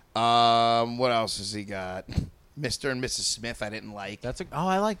 What else has he got? Mr. and Mrs. Smith I didn't like.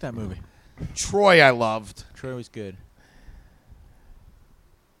 I like that movie. Troy I loved. Troy was good.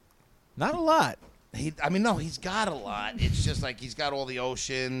 Not a lot. He's got a lot. It's just like he's got all the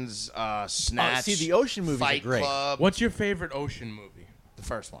Oceans, Snatch. see, the Ocean movies are Fight great. Club. What's your favorite ocean movie? The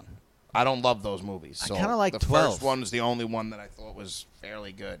first one. I don't love those movies. I So kinda like the 12. first one was the only one that I thought was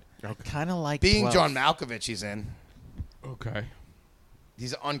fairly good. Kind of like Being 12. John Malkovich, he's in. Okay.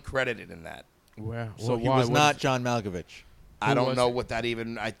 He's uncredited in that. Wow. So he was not John Malkovich. I Who don't was know it? what that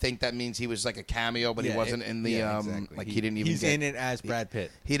even. I think that means he was like a cameo, but he wasn't in the. exactly. Like he didn't even. He's get, in it as Brad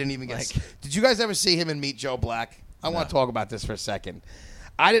Pitt. He didn't even get. Like- Did you guys ever see him in Meet Joe Black? I want to talk about this for a second.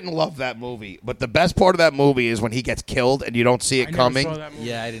 I didn't love that movie, but the best part of that movie is when he gets killed and you don't see it I never coming. saw that movie.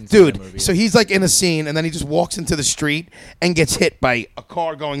 Yeah, I didn't see that movie. Dude, so he's like in a scene, and then he just walks into the street and gets hit by a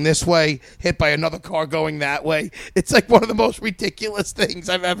car going this way, hit by another car going that way. It's like one of the most ridiculous things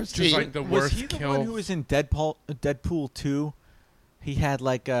I've ever Just seen. like the was worst he the kill. one who was in Deadpool 2? He had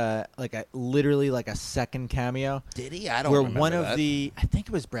like a literally like a second cameo. Did he? I don't where remember one that. of the I think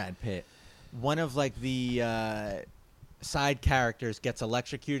it was Brad Pitt. One of like the side characters gets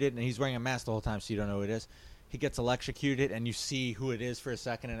electrocuted, and he's wearing a mask the whole time, so you don't know who it is. He gets electrocuted, and you see who it is for a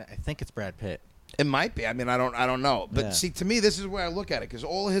second, and I think it's Brad Pitt. It might be. I mean, I don't know. But Yeah. see, to me, this is where I look at it because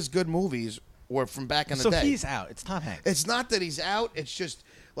all his good movies were from back in the So day. he's out. It's Tom Hanks. It's not that he's out. It's just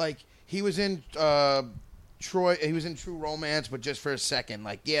like he was in Troy. He was in True Romance, but just for a second.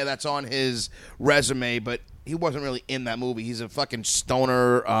 Like, yeah, that's on his resume, but he wasn't really in that movie. He's a fucking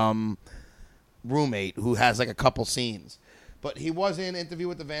stoner roommate who has like a couple scenes. But he was in Interview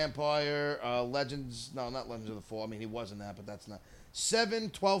with the Vampire, Legends. No, not Legends of the Fall. I mean, he was in that, but that's not. 7,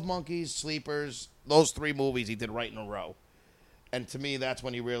 12 Monkeys, Sleepers. Those 3 movies he did right in a row. And to me, that's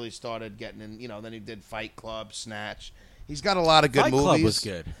when he really started getting in. You know, then he did Fight Club, Snatch. He's got a lot of good Fight movies. Club was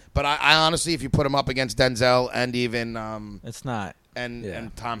good. But I honestly, if you put him up against Denzel and even It's not.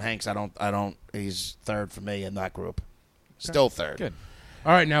 and Tom Hanks, I don't. He's third for me in that group. Still third. Good.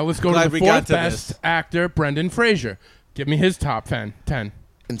 All right, now let's go Glad to we the got fourth to best this. actor, Brendan Fraser. Give me his top 10.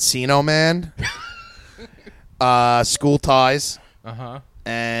 Encino Man, School Ties,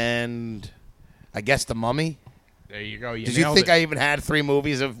 and I guess The Mummy. There you go. Did you think I even had 3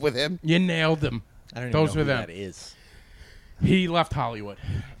 movies with him? You nailed them. I don't even Those know were who them. that is. He left Hollywood.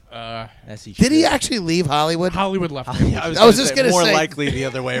 As he Did he should. actually leave Hollywood? Hollywood left him. I was I was gonna just say, gonna more say- likely the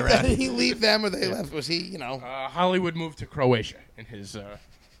other way Did around. he leave them or they left? Was he, Hollywood moved to Croatia in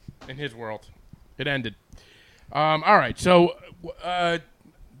his world. It ended. All right, so I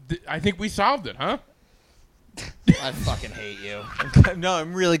think we solved it, huh? I fucking hate you. No,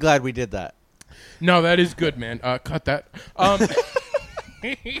 I'm really glad we did that. No, that is good, man. Cut that.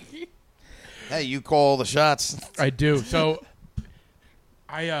 Hey, you call the shots. I do. So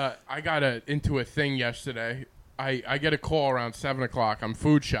I got into a thing yesterday. I get a call around 7 o'clock. I'm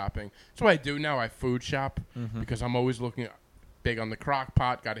food shopping. That's what I do now. I food shop because I'm always looking big on the crock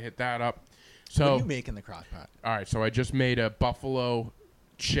pot. Got to hit that up. So What do you make in the crock pot? all right. So I just made a buffalo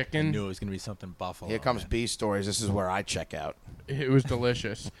I chicken. knew it was going to be something buffalo. Here comes B stories. This is where I check out. It was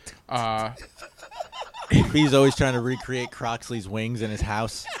delicious. He's always trying to recreate Croxley's wings in his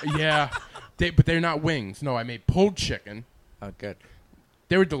house. Yeah, but they're not wings. No, I made pulled chicken. Oh, good.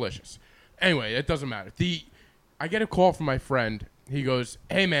 They were delicious. Anyway, it doesn't matter. I get a call from my friend. He goes,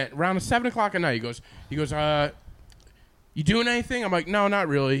 "Hey man, around 7 o'clock at night." He goes, "You doing anything?" I'm like, "No, not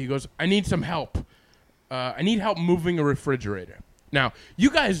really." He goes, "I need some help. I need help moving a refrigerator." Now, you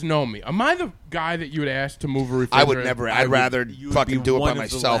guys know me. Am I the guy that you would ask to move a refrigerator? I would never. I'd rather You would fucking be do it one by of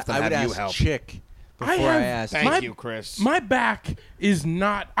the myself than I would have you ask help. Chick before I asked. Thank you, Chris. My back is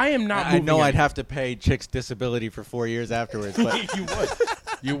not. I am not. I moving know I'd it. have to pay Chick's disability for 4 years afterwards, but You would.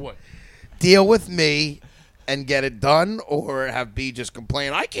 You would. Deal with me and get it done, or have B just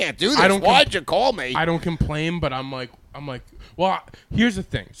complain. I can't do this. I don't Why'd you call me? I don't complain, but I'm like, well, here's the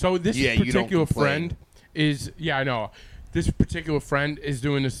thing. So this Yeah, you don't particular complain. friend is, I know. This particular friend is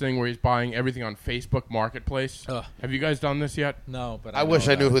doing this thing where he's buying everything on Facebook Marketplace. Ugh. Have you guys done this yet? no. But I wish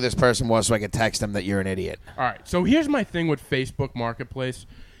I knew who this person was so I could text him that you're an idiot. All right. So here's my thing with Facebook Marketplace.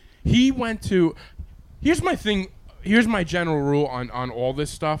 Here's my thing. Here's my general rule on all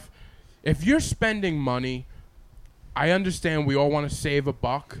this stuff. If you're spending money, I understand we all want to save a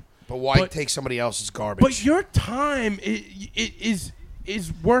buck. But why But- take somebody else's garbage? But your time is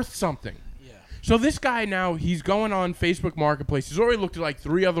worth something. Yeah. So this guy now, he's going on Facebook Marketplace. He's already looked at like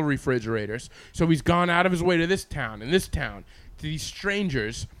 3 other refrigerators. So he's gone out of his way to this town and this town, to these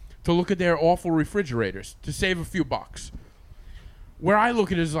strangers, to look at their awful refrigerators to save a few bucks. Where I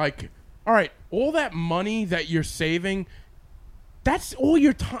look at it is like, all right, all that money that you're saving, that's all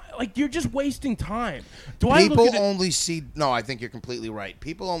your time. Like, you're just wasting time. Do I People look at it? only see. No, I think you're completely right.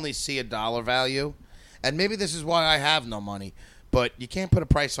 People only see a dollar value, and maybe this is why I have no money. But you can't put a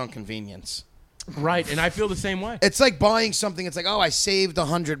price on convenience. Right, and I feel the same way. It's like buying something. It's like, oh, I saved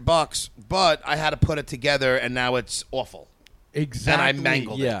 $100, but I had to put it together, and now it's awful. Exactly. And I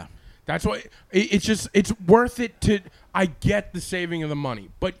mangled it. Yeah. That's why it's worth it to. I get the saving of the money,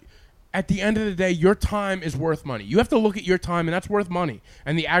 but at the end of the day, your time is worth money. You have to look at your time, and that's worth money,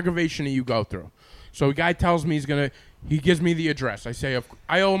 and the aggravation that you go through. So a guy tells me he gives me the address. I say,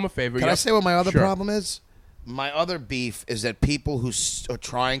 I owe him a favor. Can I Yep. say what my other Sure. problem is? My other beef is that people who are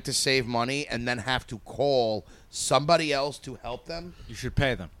trying to save money and then have to call somebody else to help them. You should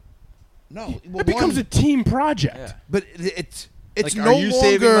pay them. No, It becomes a team project. Yeah. But it's Like, no are you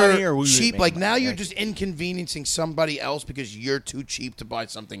saving longer money or will you cheap. make Like money? now, you're Like- just inconveniencing somebody else because you're too cheap to buy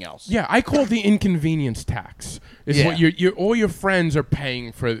something else. Yeah, I call it the inconvenience tax. Is Yeah. what your all your friends are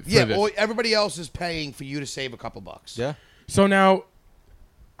paying for Yeah, this. or everybody else is paying for you to save a couple bucks. Yeah. So now,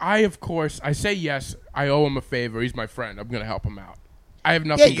 I say yes. I owe him a favor. He's my friend. I'm going to help him out. I have Yeah,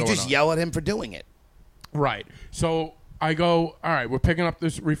 nothing you going just on. yell at him for doing it. Right. So I go, all right, we're picking up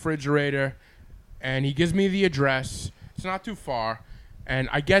this refrigerator, and he gives me the address. It's not too far. And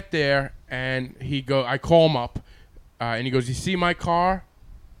I get there, and I call him up, and he goes, you see my car?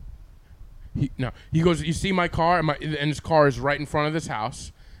 He goes, you see my car? And his car is right in front of this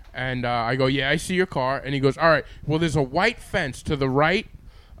house. And I go, yeah, I see your car. And he goes, all right, well, there's a white fence to the right.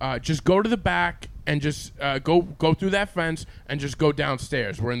 Just go to the back and just go through that fence and just go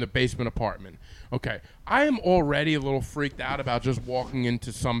downstairs. We're in the basement apartment. Okay. I am already a little freaked out about just walking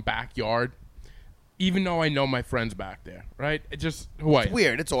into some backyard, even though I know my friend's back there, right? It's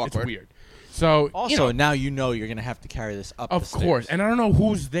Weird. It's awkward. It's weird. So Also, now you know you're going to have to carry this up of the stairs. course. And I don't know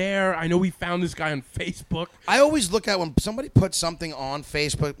who's there. I know we found this guy on Facebook. I always look at when somebody puts something on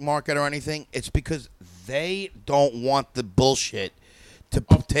Facebook Market or anything, it's because they don't want the bullshit to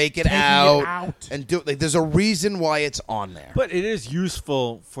take it taking it out out. and do it. Like, there's a reason why it's on there. But it is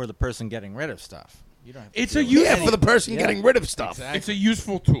useful for the person getting rid of stuff. You don't have to It's deal a with useful- Yeah, any- for the person Yeah. getting rid of stuff. Exactly. It's a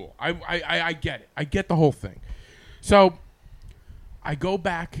useful tool. I get it. I get the whole thing. So I go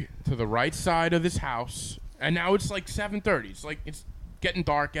back to the right side of this house, and now it's like 7:30. It's getting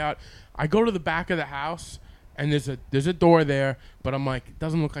dark out. I go to the back of the house, and there's a door there, but I'm like, it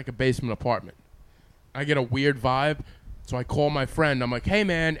doesn't look like a basement apartment. I get a weird vibe, so I call my friend. I'm like, hey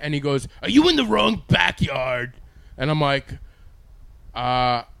man, and he goes, are you in the wrong backyard? And I'm like,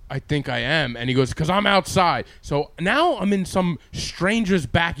 I think I am. And he goes, because I'm outside. So now I'm in some stranger's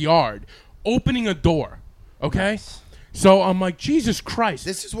backyard, opening a door. Okay? Nice. So I'm like, Jesus Christ.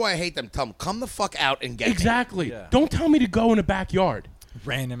 This is why I hate them. Tell them, come the fuck out and get me. Exactly. Yeah. Don't tell me to go in a backyard.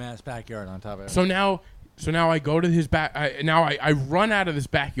 Random ass backyard on top of it. So now I go to his back. I run out of this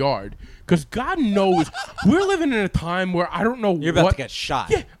backyard because God knows we're living in a time where I don't know You're about what, to get shot.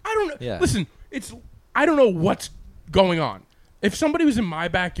 Yeah, I don't know. Yeah. Listen, I don't know what's going on. If somebody was in my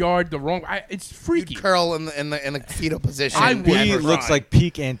backyard, it's freaky. You'd curl in the fetal position. I and would. He cry. looks like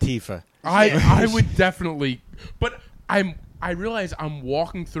peak Antifa. I would definitely, but I realize I'm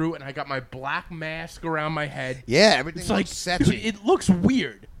walking through and I got my black mask around my head. Yeah, everything It's like, looks dude, sketchy. it looks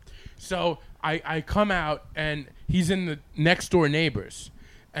weird. So I come out and he's in the next door neighbors,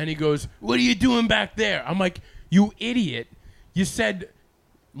 and he goes, "What are you doing back there?" I'm like, "You idiot! You said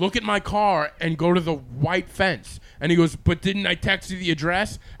look at my car and go to the white fence." And he goes, "But didn't I text you the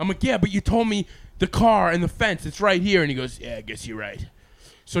address?" I'm like, "Yeah, but you told me the car and the fence. It's right here." And he goes, "Yeah, I guess you're right."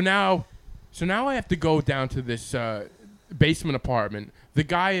 So now I have to go down to this basement apartment. The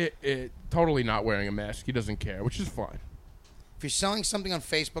guy totally not wearing a mask. He doesn't care, which is fine. If you're selling something on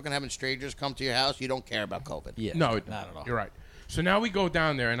Facebook and having strangers come to your house, you don't care about COVID. Yeah. No, not at all. You're right. So now we go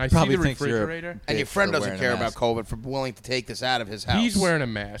down there, and I Probably see the thinks you're a refrigerator. And your Bitch friend for doesn't wearing a care about mask. COVID for willing to take this out of his house. He's wearing a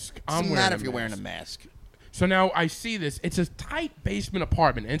mask. I'm Doesn't wearing matter a if you're mask. wearing a mask. So now I see this. It's a tight basement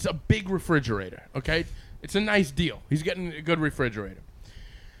apartment, and it's a big refrigerator, okay? It's a nice deal. He's getting a good refrigerator.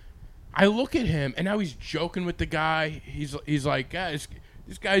 I look at him, and now he's joking with the guy. He's like,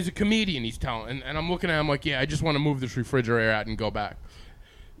 this guy's a comedian, he's telling. And I'm looking at him like, yeah, I just want to move this refrigerator out and go back.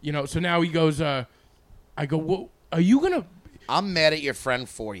 You know, so now he goes, I go, well, are you going to... I'm mad at your friend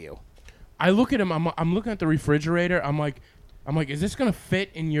for you. I look at him. I'm looking at the refrigerator. I'm like, is this gonna fit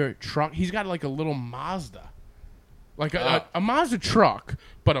in your truck? He's got like a little Mazda, like a Mazda truck,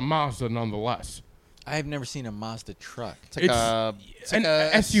 but a Mazda nonetheless. I've never seen a Mazda truck. It's like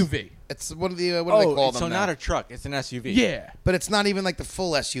an SUV. It's what do they call them so now? not a truck. It's an SUV. Yeah, But it's not even like the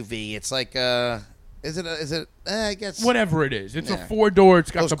full SUV. It's like is it? I guess whatever it is. It's a Yeah. 4-door.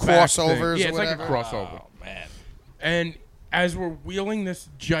 It's got Those the back thing. crossovers Yeah, or it's like a whatever. crossover. Oh man. And as we're wheeling this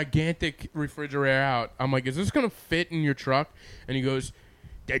gigantic refrigerator out, I'm like, is this gonna fit in your truck? And he goes,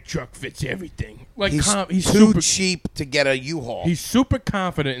 that truck fits everything. Like He's he's too super cheap to get a U-Haul. He's super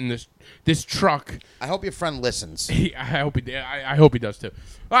confident in this truck. I hope your friend listens. I hope he did. I hope he does too.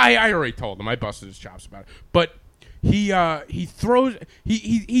 I already told him. I busted his chops about it. But he throws.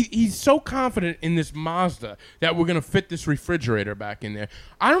 He's so confident in this Mazda that we're gonna fit this refrigerator back in there.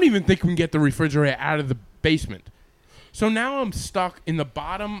 I don't even think we can get the refrigerator out of the basement. So now I'm stuck in the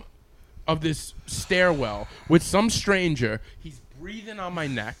bottom of this stairwell with some stranger. He's breathing on my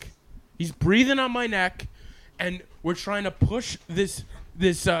neck. And we're trying to push this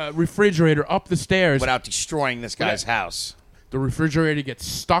refrigerator up the stairs. Without destroying this guy's house. The refrigerator gets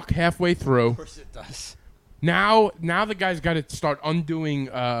stuck halfway through. Of course it does. Now the guy's got to start undoing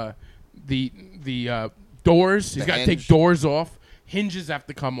the doors. He's got to take hinge. doors off. Hinges have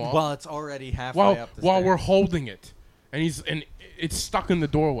to come off. Well, it's already halfway while up the while stairs. we're holding it, and it's stuck in the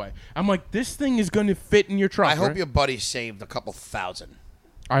doorway. I'm like, this thing is going to fit in your truck. I hope right? your buddy saved a couple thousand.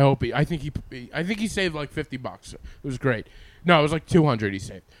 I hope he. I think he saved like $50. It was great. No, it was like $200 he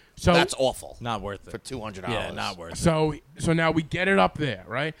saved. So That's awful. not worth it For $200. Yeah, not worth it. So now we get it up there,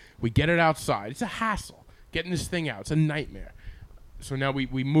 right? We get it outside. It's a hassle getting this thing out. It's a nightmare. So now we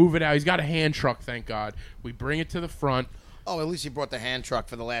move it out. He's got a hand truck, thank God. We bring it to the front. Oh, at least you brought the hand truck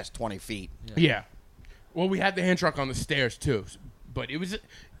for the last 20 feet. Yeah. Well, we had the hand truck on the stairs too, but it was,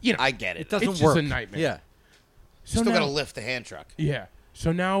 I get it. It doesn't it's work. just a nightmare. Yeah. So Still now, got to lift the hand truck. Yeah.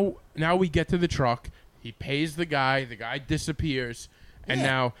 So now we get to the truck. He pays the guy. The guy disappears. And Yeah.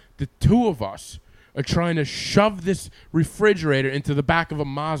 now the two of us are trying to shove this refrigerator into the back of a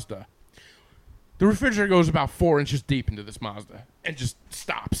Mazda. The refrigerator goes about 4 inches deep into this Mazda and just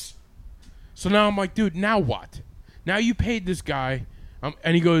stops. So now I'm like, dude, now what? Now you paid this guy,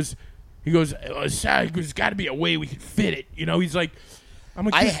 and he goes, there's got to be a way we can fit it. You know, he's like, I'm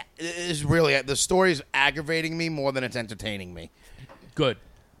like, It is really, the story is aggravating me more than it's entertaining me. good.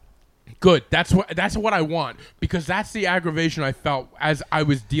 Good. That's what I want, because that's the aggravation I felt as I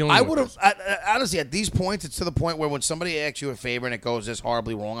was dealing I with would this. have honestly at these points. It's to the point where when somebody asks you a favor and it goes this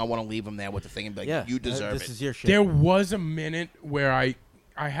horribly wrong, I want to leave them there with the thing and be like, Yeah, "You deserve this it." is your shit. There was a minute where I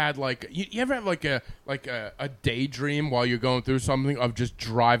had like you ever have like a daydream while you're going through something of just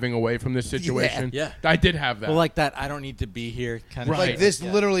driving away from this situation? Yeah. I did have that. well, like that. I don't need to be here. Kind of Right. Like this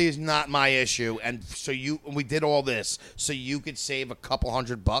literally is not my issue, and so we did all this so you could save a couple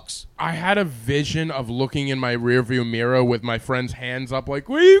 $100. I had a vision of looking in my rearview mirror with my friend's hands up, like,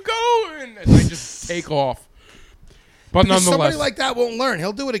 "Where you going?" And I just take off. But Because nonetheless, somebody like that won't learn.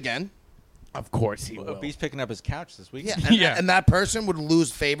 He'll do it again. of course he will. He's picking up his couch this week. Yeah, and, Yeah. and that person would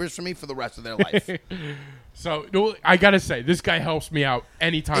lose favors from me for the rest of their life. So no, I gotta say, this guy helps me out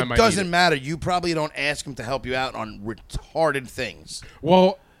anytime It I doesn't need it. matter. You probably don't ask him to help you out on retarded things.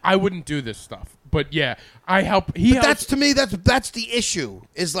 Well, I wouldn't do this stuff, but yeah, I help. He helps. That's to me. That's the issue.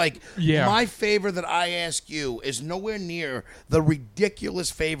 Is like Yeah. my favor that I ask you is nowhere near the ridiculous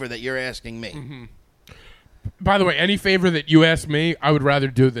favor that you're asking me. Mm-hmm. By the way, any favor that you ask me, I would rather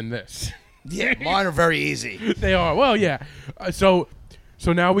do than this. Yeah, mine are very easy. They are. Well, yeah. So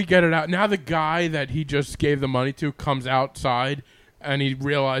now we get it out. Now the guy that he just gave the money to comes outside, and he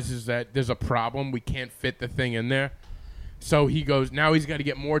realizes that there's a problem. We can't fit the thing in there. So he goes. Now he's got to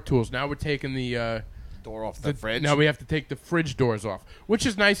get more tools. Now we're taking the Door off the fridge. Now we have to take the fridge doors off, which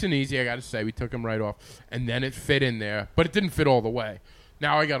is nice and easy. I got to say, we took them right off, and then it fit in there, but it didn't fit all the way.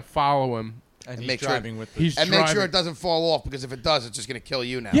 Now I got to follow him. and he's make sure- driving with. He's and driving. make sure it doesn't fall off, because if it does, it's just going to kill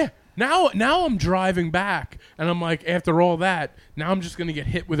you now. Yeah. Now I'm driving back, and I'm like, after all that, now I'm just gonna get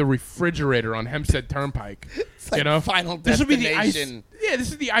hit with a refrigerator on Hempstead Turnpike. like you know, Final this will be the ice. Destination. Yeah, this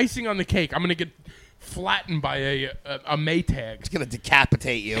is the icing on the cake. I'm gonna get flattened by a Maytag. It's going to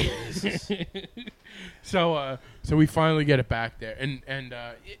decapitate you. So we finally get it back there, and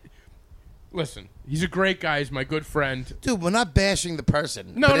listen, he's a great guy. He's my good friend. Dude, we're not bashing the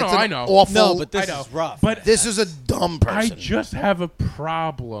person. No, but no, it's an I know. Awful, No, but I this know. is rough. But this is a dumb I person. just have a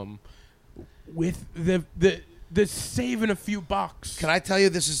problem with the saving a few bucks. Can I tell you,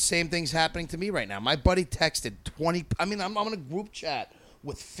 this is the same thing's happening to me right now. My buddy texted 20. I mean, I'm in a group chat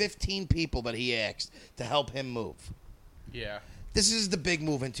with 15 people that he asked to help him move. Yeah. This is the big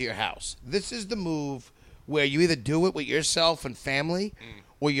move into your house. This is the move where you either do it with yourself and family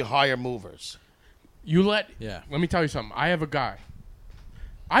or you hire movers. Yeah. Let me tell you something. I have a guy.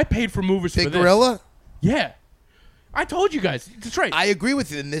 I paid for movers for Big this. Gorilla? Yeah. I told you guys. That's right. I agree with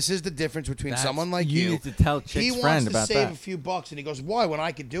you, and this is the difference between That's- someone like you you. need to tell he Chick's wants friend to about save that. a few bucks, and he goes, "Why? When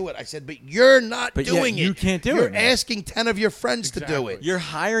I could do it?" I said, "But you're not But yeah, doing it. you can't do You're it, man. asking 10 of your friends to do Exactly. it. You're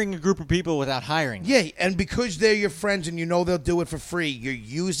hiring a group of people without hiring. Yeah, and because they're your friends and you know they'll do it for free, you're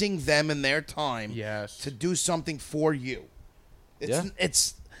using them and their time Yes. to do something for you. Yeah.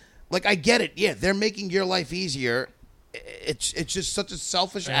 It's like, I get it. Yeah, they're making your life easier. It's just such a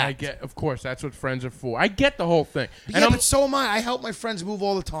selfish And act. I get, of course, that's what friends are for. I get the whole thing. And Yeah, I'm, but so am I. I help my friends move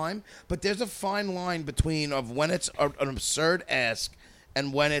all the time, but there's a fine line between of when it's an absurd ask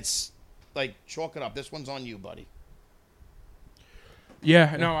and when it's like, chalk it up. This one's on you, buddy.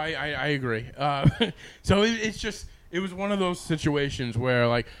 yeah, no, I agree. So it's just, it was one of those situations where,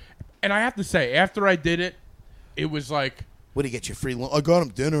 like, and I have to say, after I did it, it was like, What do you get you free lunch? I got him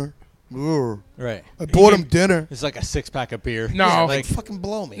dinner. Ugh. Right. I bought him dinner. It's like a 6-pack of beer. No. Yeah, like- fucking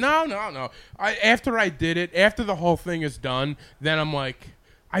blow me. no. After I did it, after the whole thing is done, then I'm like,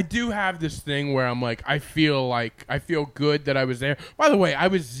 I do have this thing where I'm like, I feel good that I was there. By the way, I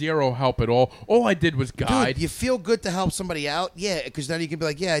was zero help at all. All I did was guide. Dude, you feel good to help somebody out? Yeah, because then you can be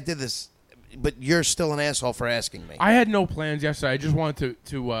like, yeah, I did this, but you're still an asshole for asking me. I had no plans yesterday. I just wanted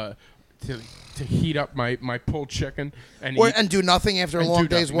to heat up my pulled chicken and eat. And do nothing after a and long do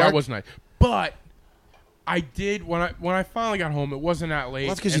day's nothing. work? That was nice. But I did when I finally got home. It wasn't that late. Well,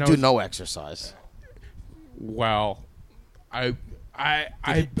 that's because and you I do was- no exercise. Well, I've Did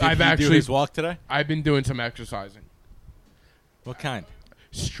he do actually his walk today? I've been doing some exercising, What kind?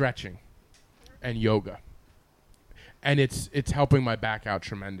 stretching, and yoga, and it's helping my back out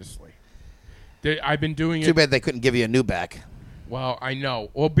tremendously. I've been doing Too it. bad they couldn't give you a new back. Well, I know.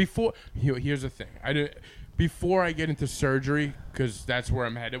 Well, here's the thing. Before I get into surgery, because that's where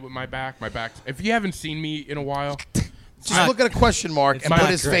I'm headed with my back. My back. If you haven't seen me in a while, Just look at a question mark and not put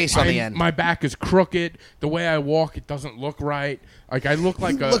his great. face on the end. My back is crooked. The way I walk, it doesn't look right. Like I look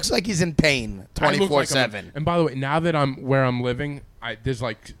like a. Looks like he's in pain I look like 24/7. And by the way, now that I'm where I'm living, there's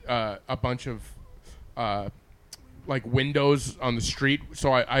like a bunch of like windows on the street,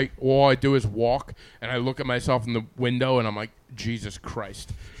 so I all I do is walk, and I look at myself in the window, and I'm like, Jesus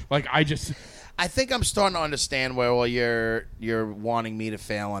Christ, like I think I'm starting to understand where all you're wanting me to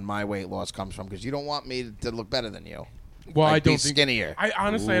fail on my weight loss comes from, because you don't want me to look better than you. Well, Like, I don't be think skinnier. I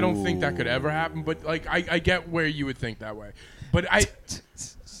honestly, I don't think that could ever happen. But like, I get where you would think that way. But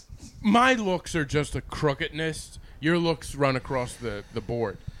my looks are just a crookedness. Your looks run across the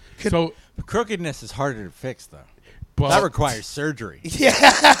board. So, Crookedness is harder to fix, though. but That requires surgery.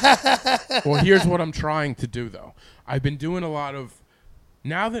 well, here's what I'm trying to do though. I've been doing a lot of.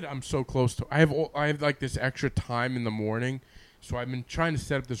 Now that I'm so close to, I have like this extra time in the morning, so I've been trying to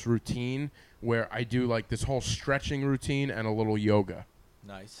set up this routine where I do like this whole stretching routine and a little yoga.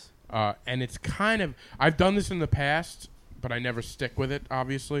 Nice. And it's kind of, I've done this in the past, but I never stick with it,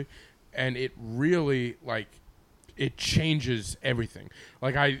 obviously. And it really, like, it changes everything.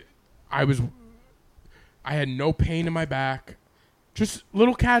 Like, I had no pain in my back, just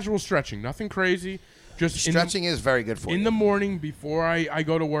little casual stretching, nothing crazy. Just Stretching is very good for you. in the morning before I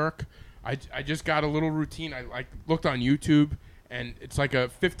go to work. I just got a little routine. I looked on YouTube, and it's like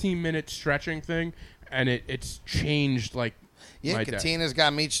a 15-minute stretching thing, and it's changed like my day. Katina's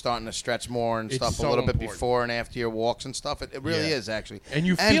got me starting to stretch more and It's stuff so a little bit important. before and after your walks and stuff. It really Yeah. is, actually. And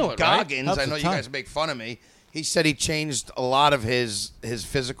you feel it, right? Goggins, Helps I a know you ton. guys make fun of me. He said he changed a lot of his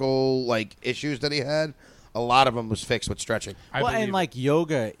physical like issues that he had. A lot of them was fixed with stretching. I Well, believe and like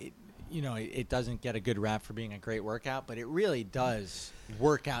yoga, it doesn't get a good rap for being a great workout, but it really does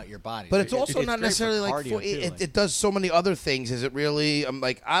work out your body. But it's also great not for necessarily like cardio, too, it does so many other things. Is it really?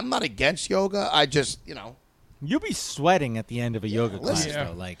 I'm not against yoga. I just you'll be sweating at the end of a yoga class, listen.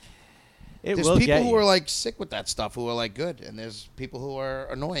 though. Like, it there's will people get who you. are like sick with that stuff who are like good, and there's people who are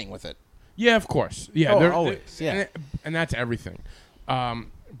annoying with it. Yeah, of course. Yeah, Oh, always, yeah. and that's everything.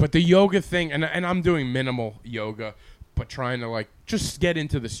 But the yoga thing, and I'm doing minimal yoga, but trying to like just get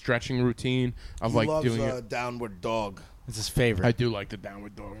into the stretching routine of like doing it. downward dog. It's his favorite. I do like the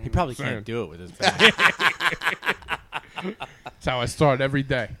downward dog. He probably Saying. can't do it with his back. That's how I start every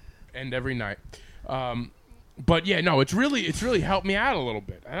day and every night. But yeah, no, it's really helped me out a little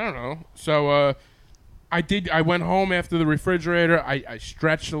bit. I don't know. So I went home after the refrigerator. I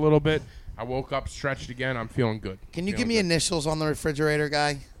stretched a little bit. I woke up, stretched again. I'm feeling good. Can you Feeling give me good. initials on the refrigerator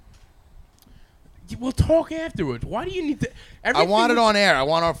guy? We'll talk afterwards. Why do you need to? I want it on air. I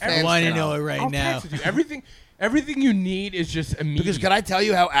want our I fans want to to know it right I'll now. text it to you. Everything you need is just immediate. Because can I tell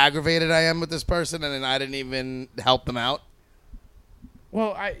you how aggravated I am with this person, and then I didn't even help them out?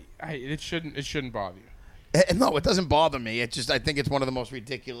 Well, it shouldn't bother you. No, it doesn't bother me. It just I think it's one of the most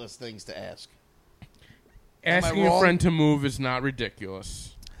ridiculous things to ask. Am I Asking a wrong? friend to move is not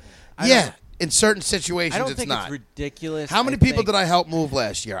ridiculous. Yeah, in certain situations, I don't it's think not. it's ridiculous. How many people did I help move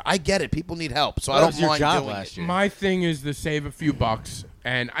last year? I get it. People need help, so I What don't was your mind job doing last it. year? My thing is to save a few bucks,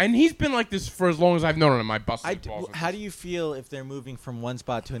 and he's been like this for as long as I've known him. My busting balls. How do you feel if they're moving from one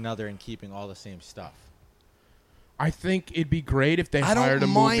spot to another and keeping all the same stuff? I think it'd be great if they I don't hired a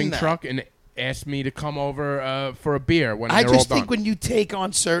mind moving that. truck and asked me to come over for a beer when I they're all just think done. when you take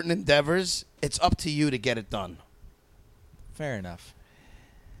on certain endeavors, it's up to you to get it done. Fair enough.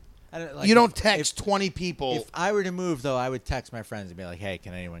 You don't text 20 people. If I were to move, though, I would text my friends and be like, "Hey,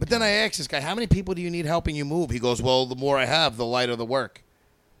 can anyone?" But come then I in?" asked this guy, how many people do you need helping you move? He goes, well, the more I have, the lighter the work.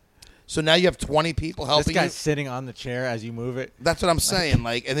 So now you have 20 people This helping guy's you? sitting on the chair as you move it. That's what I'm saying.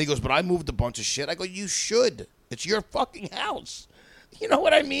 Like, and he goes, but I moved a bunch of shit. I go, you should. It's your fucking house. You know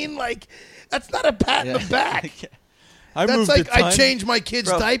what I mean? Like, that's not a pat in the back. I That's moved like, a ton. I changed my kid's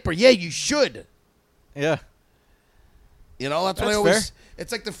Bro. diaper. Yeah, you should. Yeah. You know, that's what I That's always. fair.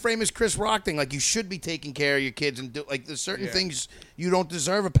 It's like the famous Chris Rock thing. Like, you should be taking care of your kids and do like there's certain Yeah. things you don't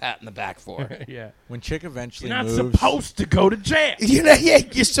deserve a pat in the back for. yeah, When Chick eventually you're not moves, supposed to go to jail. You know, yeah,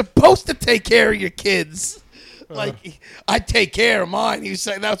 you're supposed to take care of your kids. Like, I take care of mine. You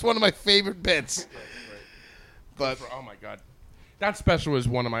say that's one of my favorite bits. But Oh my god, that special is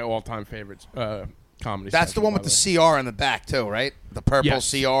one of my all-time favorites. Comedy. that's the specials, one by with the CR in the back too, right? The purple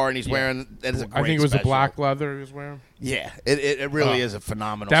Yes. CR, and he's Yeah. wearing. That is a I great think it was special. a black leather he was wearing. Yeah, it really Oh. is a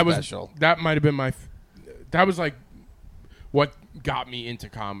phenomenal That was special. that might have been that was like what got me into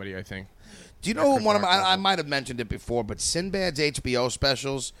comedy. I think. Do you know Chris one of my? Rock I special. might have mentioned it before, but Sinbad's HBO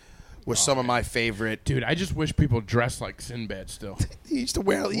specials were some of my favorite. Dude, I just wish people dressed like Sinbad still. He used to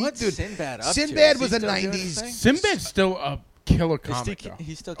wear. What's dude, Sinbad up to? Sinbad Is was he a still doing his '90s. thing? Sinbad's still a killer comic, though.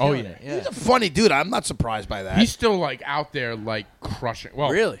 He's still Oh, killing yeah. it. Yeah. He's a funny dude. I'm not surprised by that. He's still like out there like crushing. Well,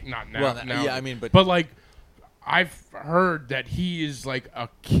 Really? Not now. Well, now yeah, I mean, but- like I've heard that he is like a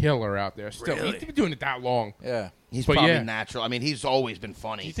killer out there still. Really? He's been doing it that long. Yeah. He's but probably yeah. natural. I mean, he's always been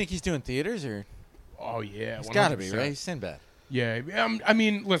funny. Do you think he's doing theaters or? Oh yeah, It's got to be 100%. right. He's Sinbad. Yeah, I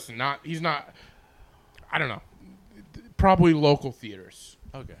mean, listen, he's not. I don't know. Probably local theaters.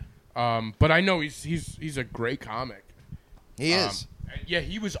 Okay. But I know he's a great comic. He is. Yeah,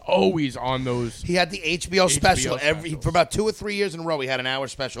 he was always on those. He had the HBO special specials. for about 2 or 3 years in a row. He had an hour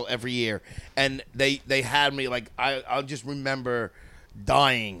special every year, and they had me like I'll just remember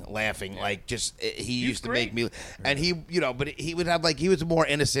dying laughing. Like just he used to make me, and he but he would have like he was a more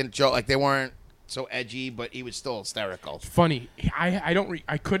innocent joke. Like they weren't so edgy, but he was still hysterical. Funny.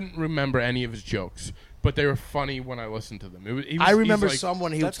 I couldn't remember any of his jokes, but they were funny when I listened to them. I remember he's like,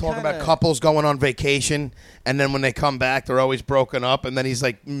 someone he would That's talk about kinda- couples going on vacation, and then when they come back, they're always broken up, and then he's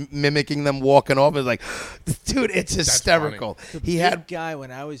like mimicking them walking off. It's like, dude, it's hysterical. The He big had guy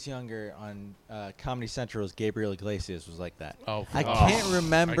when I was younger on Comedy Central's Gabriel Iglesias was like that. Oh, I fuck. can't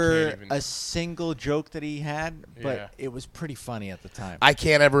remember I can't even- a single joke that he had, but Yeah. it was pretty funny at the time. I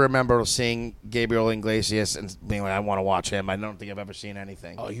can't ever remember seeing Gabriel Iglesias and being like, I want to watch him. I don't think I've ever seen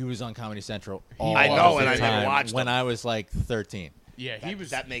anything. Oh, he was on Comedy Central. I all know, the and I never time watched when him. I was like 13. Yeah, he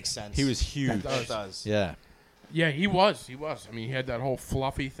was. That makes sense. He was huge. That does. Yeah, Yeah, he was. I mean, he had that whole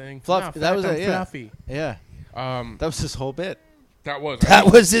fluffy thing. Fluff. Nah, that was fat, a, I'm yeah, fluffy. yeah. That was his whole bit. That was. That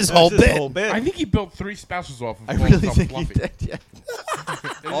was his That whole was his bit. whole bit. I think he built 3 specials off of. I calling really himself think fluffy. he did. Yeah.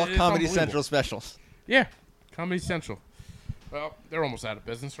 All It's Comedy unbelievable. Central specials. Yeah, Comedy Central. Well, they're almost out of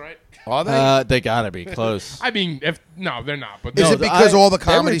business, right? Are they? They gotta be close. I mean, no, they're not. But Is No, it because all the they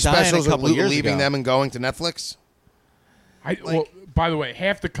were comedy dying a specials are couple years leaving ago. them and going to Netflix? well, by the way,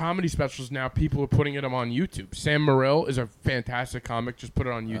 half the comedy specials now, people are putting them on YouTube. Sam Morril is a fantastic comic. Just put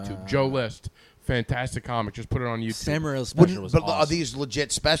it on YouTube. Joe List, fantastic comic. Just put it on YouTube. Sam Morril's special was But awesome. are these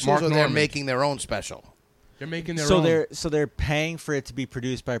legit specials, Mark or they're Norman. making their own special? They're making their so own. they're paying for it to be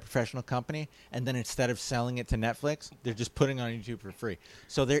produced by a professional company, and then instead of selling it to Netflix, they're just putting it on YouTube for free.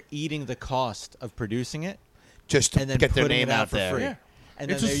 So they're eating the cost of producing it Just to and then get their putting name it out out for there. free. Yeah. And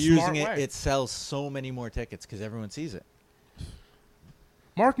It's then a they're using smart it. way. It sells so many more tickets because everyone sees it.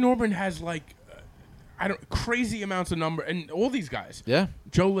 Mark Norman has like, crazy amounts of number, and all these guys. Yeah,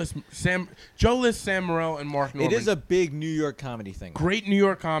 Joe List, Sam Morril, and Mark Norman. it is a big New York comedy thing. great New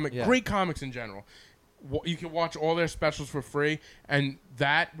York comic, Yeah. great comics in general. You can watch all their specials for free, and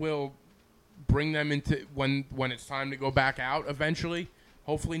that will bring them into when it's time to go back out eventually,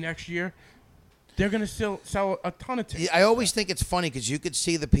 hopefully next year. They're going to still sell a ton of tickets. Yeah, I always think it's funny because you could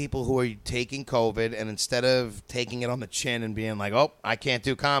see the people who are taking COVID, and instead of taking it on the chin and being like, "Oh, I can't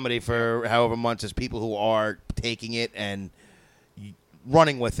do comedy for however months," as people who are taking it and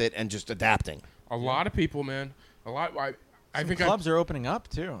running with it and just adapting. A lot of people, man. I think Clubs are opening up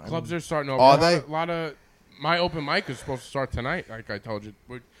too. clubs are starting to Are open. they? A lot of my open mic is supposed to start tonight. Like I told you,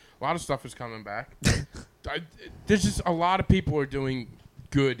 a lot of stuff is coming back. There's just a lot of people are doing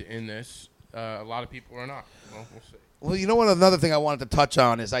good in this. A lot of people are not. Well, we'll see. Well, you know what? Another thing I wanted to touch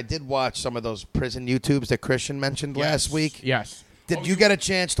on is I did watch some of those prison YouTubes that Christian mentioned last week. Yes. Did you get a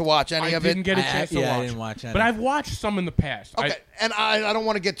chance to watch any I of didn't it? get a chance to watch. I didn't watch any. But I've watched some in the past. Okay, and I don't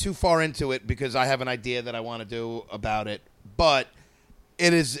want to get too far into it because I have an idea that I want to do about it, but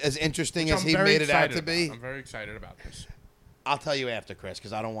it is as interesting Which as I'm he very made it out excited to be. about. I'm very excited about this. I'll tell you after, Chris,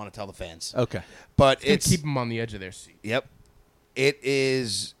 because I don't want to tell the fans. okay. But It's it's keep them on the edge of their seat. Yep. It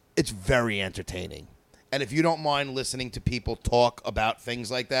is. It's very entertaining. And if you don't mind listening to people talk about things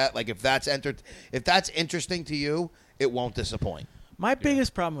like that, like if that's interesting to you, it won't disappoint. My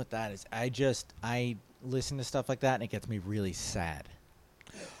biggest problem with that is I listen to stuff like that and it gets me really sad.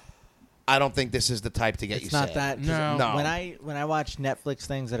 I don't think this is the type to get It's you not sad. that. 'cause No. When I watch Netflix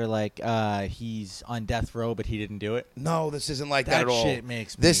things that are like he's on death row but he didn't do it. No, this isn't like that That at all. shit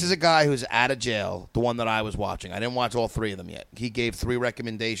makes This me- is a guy who's out of jail, the one that I was watching. I didn't watch all 3 of them yet. He gave 3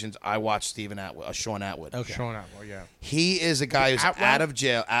 recommendations. I watched Sean Atwood. Okay. Showing up. Well, yeah. He is a guy who's Atwell? out of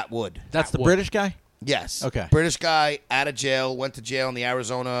jail. Atwood. That's the Atwood. British guy. Yes. Okay. British guy, out of jail, went to jail in the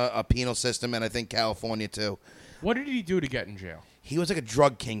Arizona penal system, and I think California too. What did he do to get in jail? He was like a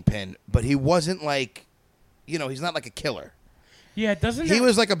drug kingpin, but he wasn't like, he's not like a killer. Yeah, doesn't He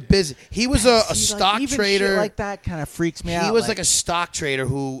was like he was a See, like, stock even trader. shit like that kind of freaks me out. He was like a stock trader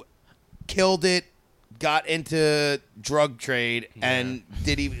who killed it, got into drug trade, and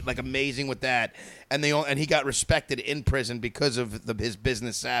did like amazing with that. And he got respected in prison because of his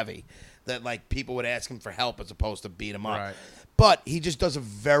business savvy. That like people would ask him for help as opposed to beat him up. Right. But he just does a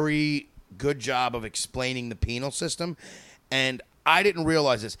very good job of explaining the penal system. And I didn't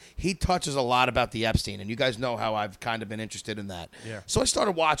realize this. He touches a lot about the Epstein, and you guys know how I've kind of been interested in that. Yeah. So I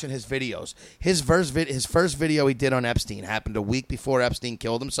started watching his videos. His first video he did on Epstein happened a week before Epstein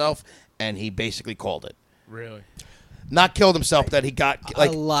killed himself, and he basically called it. Really? Not killed himself, that he got like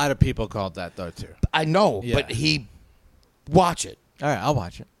a lot of people called that though too. I know, Yeah. but watch it. All right, I'll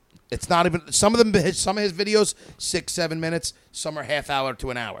watch it. It's not even some of them. Some of his videos 6-7 minutes. Some are half hour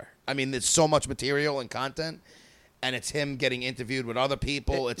to an hour. I mean, there's so much material and content, and it's him getting interviewed with other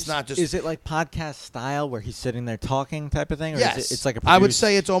people. It's not just. Is it like podcast style where he's sitting there talking type of thing? Or Yes, is it's like a. I would produced-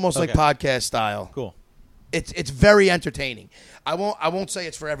 say it's almost like Okay. podcast style. Cool. It's very entertaining. I won't say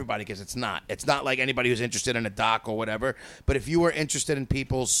it's for everybody because it's not. It's not like anybody who's interested in a doc or whatever. But if you are interested in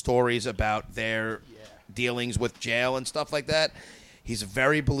people's stories about their dealings with jail and stuff like that, he's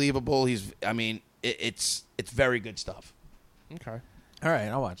very believable. It's very good stuff. Okay. All right,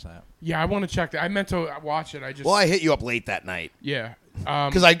 I'll watch that. Yeah, I want to check that. I meant to watch it. I just Well, I hit you up late that night yeah.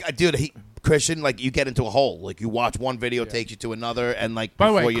 because Christian, like you get into a hole. Like you watch one video, takes you to another, and like By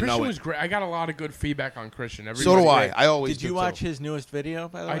the before way, you Christian know was it. great. I got a lot of good feedback on Christian. So do I. Everybody- I always Did you do, watch too. his newest video,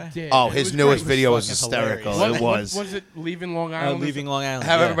 by the way? I did. Oh, It his was newest great. video was fucking hysterical. hilarious. It was. Was it Leaving Long Island? Leaving Long Island.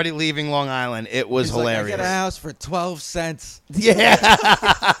 Have yeah. everybody leaving Long Island. It was He's like, hilarious. I get a house for 12 cents. Yeah.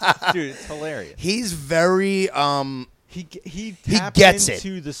 Dude, it's hilarious. He's very He taps gets it.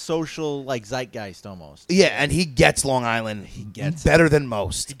 into the social like zeitgeist almost. yeah, and he gets Long Island. He gets better than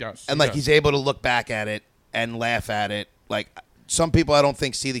most. He does. And He like does. he's able to look back at it and laugh at it. Like some people I don't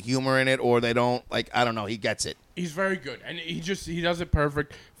think see the humor in it or they don't I don't know, he gets it. He's very good, and he does it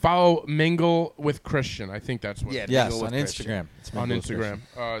perfect. Follow Mingle with Christian. I think that's what. Yeah. Yes, Mingle on with Christian. Instagram. It's On Mingle with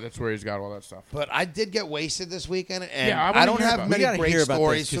Instagram. That's where he's got all that stuff. But I did get wasted this weekend, and Yeah, I wanna I don't hear have about it. many We gotta great hear about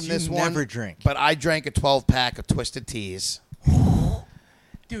stories this, 'cause from this you one. never drink. But I drank a 12-pack of Twisted Teas,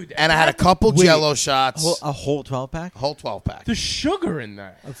 Dude, and I had a couple Wait. Jello shots. A whole 12-pack Whole 12-pack. the sugar in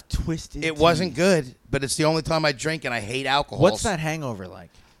that. of Twisted It Tea. wasn't good, but it's the only time I drink, and I hate alcohol. What's that hangover like?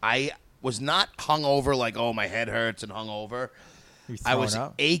 I was not hungover, like, oh, my head hurts and hungover. You I throwing was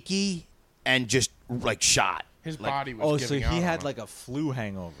up? achy and just, like, shot. His Like, body was. Oh, so giving out he on had him. like a flu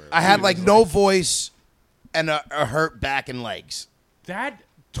hangover. I had, Dude, like, it was no like- voice and a hurt back and legs. that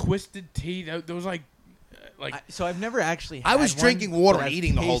Twisted Tea. That was like So I've never actually. I had was one, drinking water but and I've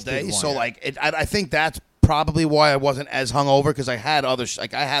eating the whole tasted day, one. so, like, I think that's probably why I wasn't as hungover, because I had other,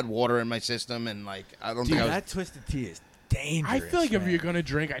 like, I had water in my system, and, like, I don't Dude, think I was... that Twisted Tea is dangerous. I feel like if man. you're gonna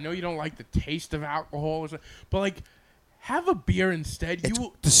drink, I know you don't like the taste of alcohol, or something, but like have a beer instead. It's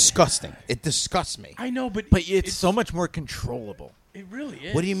You, disgusting. It disgusts me. I know, but it's so much more controllable. It really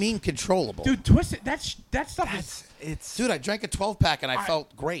is. What do you mean controllable? dude? Twisted. That stuff is. It's Dude, I drank a 12-pack, and I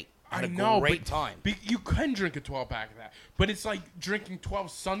felt great. I I had a know, great but time. You can drink a 12-pack of that, but it's like drinking 12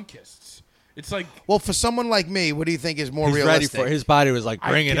 Sunkissed. It's like Well, for someone like me, what do you think is more he's ready realistic? for it. His body was like,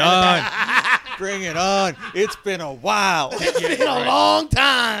 bring it get on, bring it on. It's been a while. It's been a long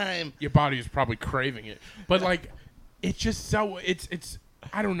time. your body is probably craving it, but like it's just so it's.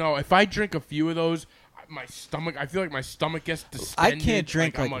 I don't know. If I drink a few of those, my stomach. I feel like my stomach gets I distended. can't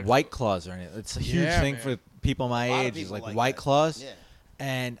drink I'm like White Claws or anything. It's a huge Yeah, thing man. for people my lot of age. Is people like, like White that. Claws, Yeah.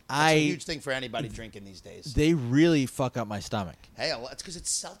 and It's a I huge thing for anybody drinking these days. they really fuck up my stomach. Hey, it's because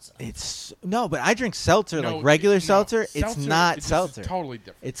it's seltzer. It's no, but I drink seltzer, No, like regular no, seltzer. It's not this is seltzer. totally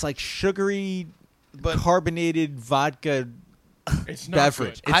different. It's like sugary, But- carbonated vodka It's not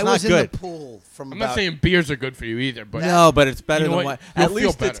beverage. good. It's I not was good. in the pool from I'm about... not saying beers are good for you either, but No, but it's better You know than what? what. You'll At feel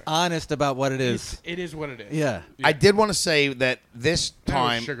least it's better. honest about what it is. it is what it is. Yeah. I did want to say that this That was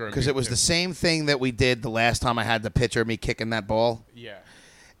time, sugar in because me, it was too. the same thing that we did the last time I had the picture of me kicking that ball, Yeah.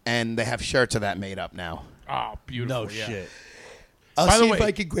 and they have shirts of that made up now. Oh, beautiful. No yeah. shit. I'll By the see if way-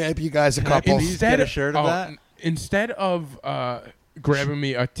 I can grab you guys a I couple. please get a shirt of that? Instead of grabbing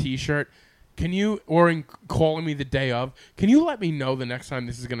me a T-shirt, can you calling me the day of? Can you let me know the next time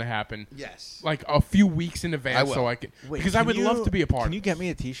this is going to happen? Yes. Like a few weeks in advance, I will. so I can. Wait, because I can would you- love to be a part. Can you of get this. me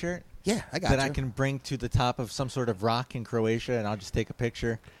a T-shirt Yeah, I got that you. I can bring to the top of some sort of rock in Croatia, and I'll just take a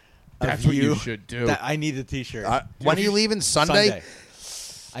picture. That's of what you should do. I need a T-shirt. When are you leaving? Sunday?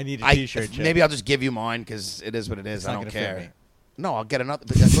 I need a I, T-shirt. Chip. maybe I'll just give you mine because it is what it is. It's I not don't gonna fit care. me. No, I'll get another.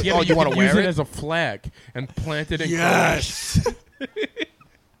 But that's, Yeah, oh, but you want can to use wear it it? as a flag and plant it in Yes.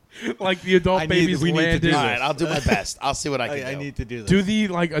 like the adult we babies need to landed. do All this. right, I'll do my best. I'll see what I can do. I need to do this. Do the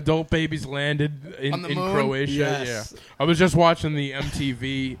like adult babies landed in, On the in moon? Croatia? Yes. Yeah. I was just watching the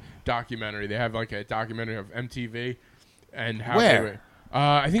MTV documentary. They have like a documentary of MTV and how Where? they were.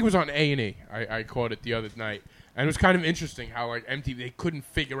 I think it was on A&E. I caught it the other night, and it was kind of interesting how like MTV they couldn't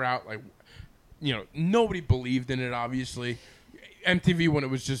figure out like nobody believed in it. Obviously, MTV when it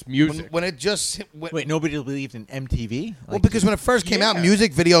was just music. When it just Wait, nobody believed in MTV? well, because when it first came out, Yeah.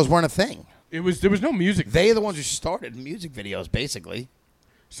 music videos weren't a thing. there was no music. They are the ones who started music videos, basically.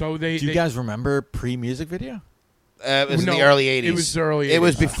 So they. do you they- guys remember pre-music video? It was No, in the early '80s. it was the early It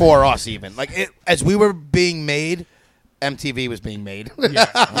was 80s. before us, even. Like as we were being made, MTV was being made. Yeah.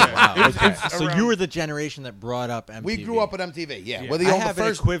 Wow. It's- Okay. it's So around- you were the generation that brought up MTV. We grew up with MTV. Yeah. Yeah. Whether I you own the have an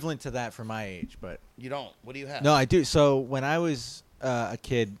first, equivalent to that for my age, but you don't. What do you have? no, I do. So when I was a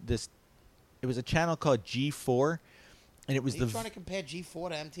kid, it was a channel called G4, and it was Are you the. trying to compare G4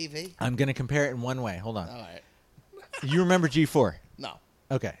 to MTV? I'm gonna compare it in one way. Hold on. All right. You remember G4? No.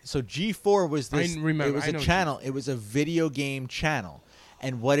 Okay, so G4 was this. remember. It was I a know channel. It was a video game channel,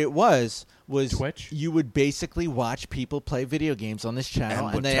 and what it was Twitch? You would basically watch people play video games on this channel, And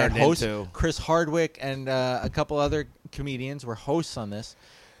what and they had turned hosts. into- Chris Hardwick and a couple other comedians were hosts on this,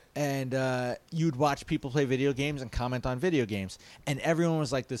 and you'd watch people play video games and comment on video games, and everyone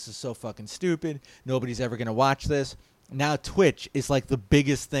was like, "This is so fucking stupid. Nobody's ever gonna watch this." Now Twitch is like the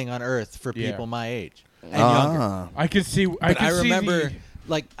biggest thing on earth for Yeah. people my age and younger. Ah. I can see. But I remember, The,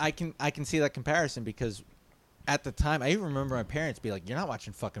 like, I can see that comparison because at the time, I even remember my parents be like, "You're not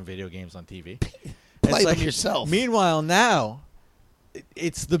watching fucking video games on TV. Play It's them like, yourself. Meanwhile, now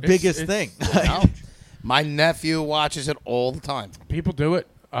it's the biggest it's- thing. No. My nephew watches it all the time. people do it.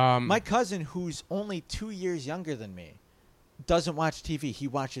 My cousin, who's only 2 years younger than me, doesn't watch TV. He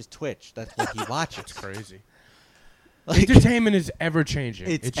watches Twitch. That's what he watches. Crazy. Like, Entertainment is ever changing.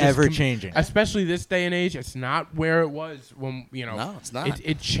 It's ever-changing. especially this day and age. It's not where it was when No, it's not.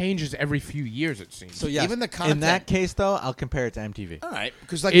 It changes every few years. It seems. so yes, Even the in that content- case, though, I'll compare it to MTV. All right.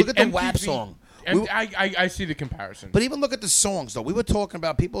 Because, like, It- look at the MTV WAP song. And We- I see the comparison. But even look at the songs, though. We were talking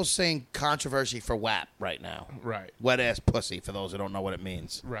about people saying controversy for WAP right now. right, Wet ass pussy, for those who don't know what it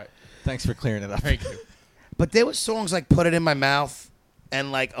means. right. Thanks for clearing it up. Thank you. But there were songs like Put It in My Mouth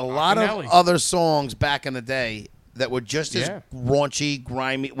and like a lot of Nelly. other songs back in the day that were just as Yeah. raunchy,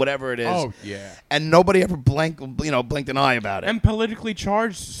 grimy, whatever it is. Oh yeah. And nobody ever blinked an eye about it. And politically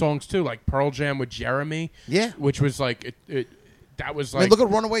charged songs too, like Pearl Jam with Jeremy. Yeah. which was like it that was I like mean, look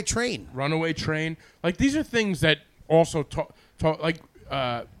at Runaway Train. Runaway Train. Like these are things that also talk like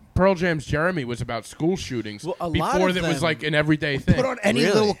Pearl Jam's Jeremy was about school shootings Well, a lot before of that was them- like an everyday thing. Put on any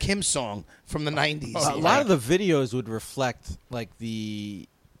Really? Little Kim song from the 90s. A lot of the videos would reflect like the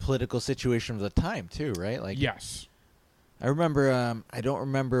political situation of the time too, right? Like, Yes. I remember. I don't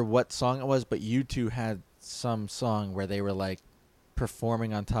remember what song it was, but U2 had some song where they were like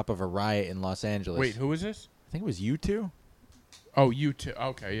performing on top of a riot in Los Angeles. Wait, who is this? I think it was U2, Oh, you too.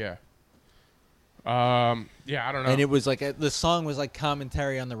 Okay, yeah. Yeah, I don't know. and it was like the song was like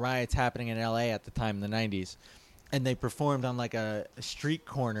commentary on the riots happening in L.A. at the time in the '90s, and they performed on like a street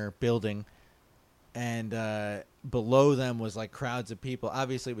corner building, and below them was like crowds of people.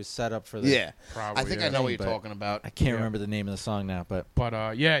 Obviously, it was set up for the. Yeah. Probably, I think yeah. I know what you're But talking about. I can't Yeah. remember the name of the song now, but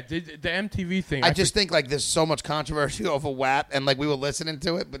But yeah, the MTV thing. I just think like there's so much controversy over WAP, and like we were listening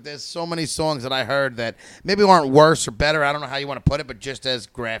to it, but there's so many songs that I heard that maybe aren't worse or better. I don't know how you want to put it, but just as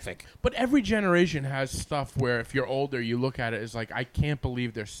graphic. But every generation has stuff where if you're older, you look at it as like, I can't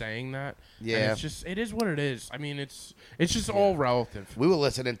believe they're saying that. And Yeah. it's just, it is what it is. I mean, it's just all relative. We were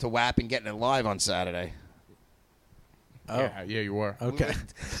listening to WAP and getting it live on Saturday. Yeah, you were. okay.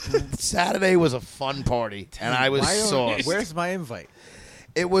 Saturday was a fun party, and I was Why don't- sauced. Where's my invite?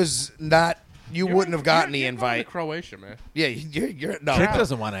 It was not. You wouldn't have gotten the you're going to invite. Croatia, man. Yeah, you're no. Trick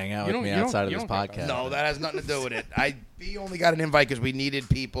doesn't want to hang out You with don't- me you don't- outside of you this don't get podcast. No, that has nothing to do with it. We only got an invite because we needed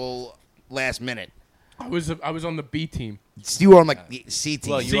people last minute. I was on the B team. You were on like the C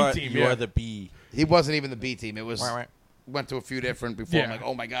team. Well, C you are team, you yeah. are the B. He wasn't even the B team. It was Right. went to a few different before. I'm Yeah. like,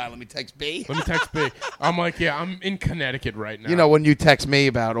 oh my god, let me text B. Let me text B. I'm like, yeah, I'm in Connecticut right now. You know when you text me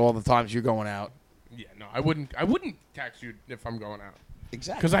about all the times you're going out. Yeah, no, I wouldn't text you if I'm going out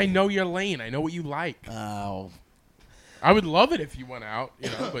Exactly. because I know your lane. I know what you like. Oh. I would love it if you went out,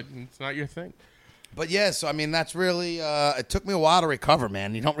 but it's not your thing. But yeah, so I mean that's really. It took me a while to recover,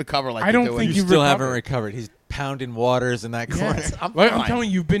 man. You don't recover like I don't you do think it. You You've still recovered. haven't recovered. He's pounding waters in that corner. Yes, I'm I'm fine. telling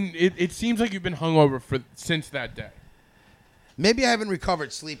you, you've been. It seems like you've been hungover since that day. Maybe I haven't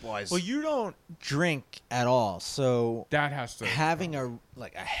recovered sleep wise. Well, you don't drink at all, so That has to. having a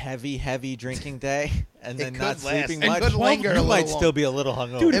heavy drinking day and It then could not last. sleeping It much, could linger a you little might long. still be a little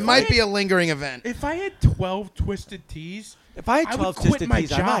hungover. Dude, it if might I be a lingering event. If I had 12 twisted teas, if I had I 12 would quit twisted my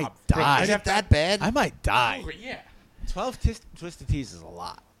teas, I job. might Bro, die. Is it that bad? I might die. yeah, 12 twisted teas is a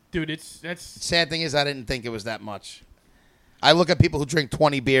lot. dude, that's Sad thing is, I didn't think it was that much. I look at people who drink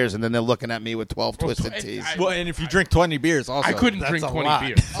 20 beers and then they're looking at me with 12 Well, twisted I- teas. I- Well, and if you drink 20 beers, also I couldn't that's drink a 20 lot.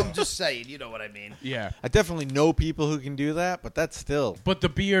 beers. I'm just saying, you know what I mean. Yeah, I definitely know people who can do that, but that's still. but the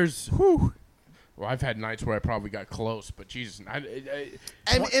beers. Whew, well, I've had nights where I probably got close, but Jesus,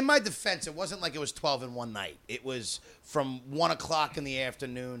 And in my defense, it wasn't like it was 12 in one night. It was from 1 o'clock in the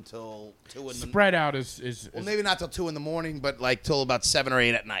afternoon till 2 in the spread out is Well, maybe not till 2 in the morning, but like till about 7 or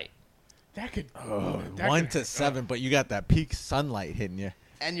 8 at night. That could. that 1 could- to 7, but you got that peak sunlight hitting you.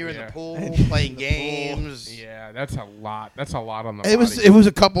 And you're in Yeah. the pool playing games. Yeah, that's a lot. That's a lot on the. It was body. it was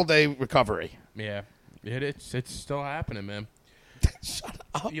a couple day recovery. Yeah, it's still happening, man. Shut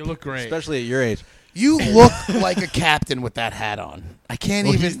up. You look great. Especially at your age. You look like a captain with that hat on. I can't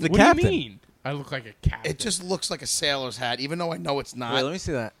Well, even. he's the what captain. do you mean? I look like a captain. It just looks like a sailor's hat, even though I know it's not. Wait, let me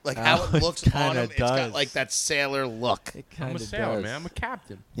see that. Like how it looks on kinda him, it's got does. like that sailor look. It I'm kind a of sailor, does. man. I'm a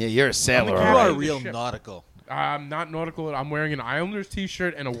captain. Yeah, you're a sailor. I'm a You all are right. captain. real Ship. nautical. I'm not nautical. I'm wearing an Islanders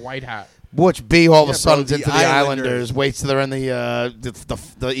T-shirt and a white hat. Which B all of Yeah, a sudden bro, into the the Islanders. Islanders. Waits till they're in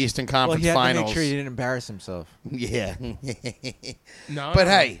the Eastern Well, Conference he had Finals. to make sure he didn't embarrass himself. Yeah. No, But no.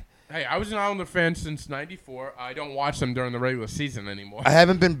 hey, Hey, I was an Islander fan since '94. I don't watch them during the regular season anymore. I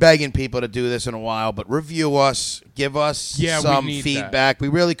haven't been begging people to do this in a while, but review us, give us Yeah, we some need feedback. We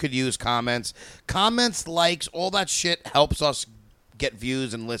really could use comments. Comments, likes, all that shit helps us get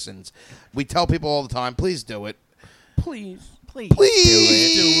views and listens. We tell people all the time, please do it. Please. Please,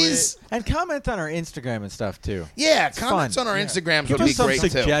 Please. Do it. And comment on our Instagram and stuff too. Yeah, It's comments fun. on our Yeah. Instagrams Give would be us some great too.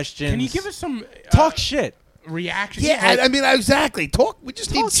 suggestions. Can you give us some talk shit? reactions? Yeah, Like, I mean, exactly. Talk. We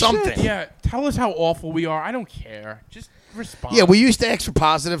just need Talk something. shit. yeah. Tell us how awful we are. I don't care. Just respond. Yeah, we used to ask for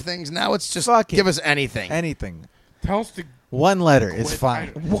positive things. Now it's just Fuck it. give us anything. Anything. tell us to. One letter is Quit. fine.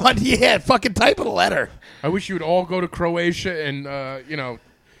 What? Yeah, fucking type of a letter. I wish you would all go to Croatia and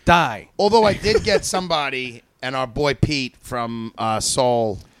Die. Although I did get somebody and our boy Pete from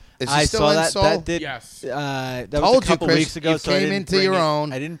Seoul. Is he I still saw in that. Seoul? That did. Yes. That Told was you, a couple Chris, weeks ago. you so I came didn't into bring your it-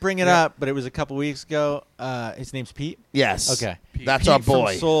 own. I didn't bring it Yeah. up, but it was a couple weeks ago. His name's Pete. Yes. Okay. That's Pete our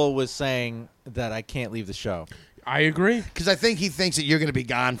boy. from Seoul was saying that I can't leave the show. I agree. Because I think he thinks that you're going to be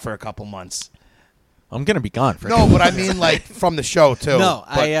gone for a couple months. I'm gonna be gone for. No, but I mean like from the show too. No,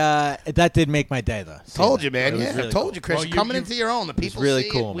 But that did make my day though. seeing told that. you, man. It was Yeah, really told cool. you, Chris. Well, You're you- coming you- into your own. The people really see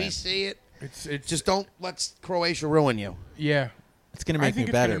cool, it. We man. see it. It's Just don't let Croatia ruin you. yeah. It's gonna I make think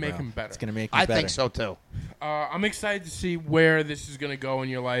me it's gonna better. make bro. him better. It's gonna make me I better. think so too. I'm excited to see where this is going to go in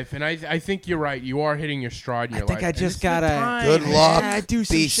your life, and I think you're right. You are hitting your stride in I your think life. I And just this is the gotta- time, Good man. luck. Yeah, do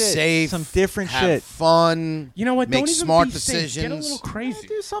some be shit. safe. Some different have shit. Fun. You know what? Make Don't even smart be safe. Get a decisions. little crazy.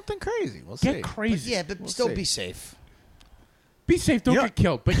 Do something crazy. We'll see. Get crazy. Yeah, but We'll still see. be safe. Be safe. Don't You know- get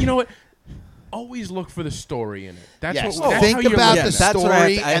killed. But you know what? Always look for the story in it. That's Yes. what. That's Think how you're about looking the at it. that's what I have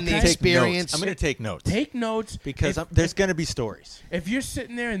story to, I have and to the take experience. Notes. I'm going to take notes Take notes because if, there's going to be stories. if you're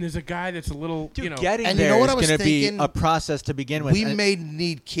sitting there and there's a guy that's a little, Dude, you know, getting And you there know what is I was going to be thinking? a process to begin with. We And may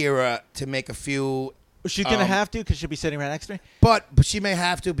need Kira to make a few, she's going to have to because she'll be sitting right next to me. but she may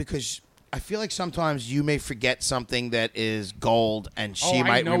have to because I feel like sometimes you may forget something that is gold and Oh, she I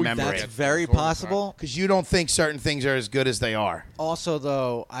might know remember That's it. very All the time. possible. Because you don't think certain things are as good as they are. Also,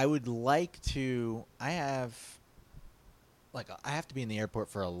 though, I would like to. I have to be in the airport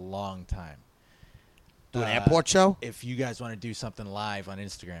for a long time. Do an airport show? If you guys want to do something live on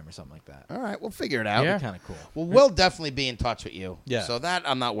Instagram or something like that, All right, we'll figure it out. Yeah. kind of cool. Well, we'll definitely be in touch with you. Yeah. So that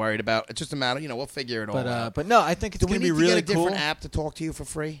I'm not worried about. It's just a matter, we'll figure it all out. But no, I think it's Do we going need to to be really get a cool. different app to talk to you for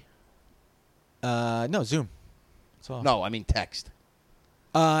free? No, Zoom. That's all. No, I mean text.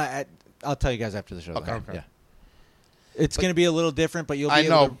 I'll tell you guys after the show. Okay. then. Okay. Yeah. It's going to be a little different, but you'll be I able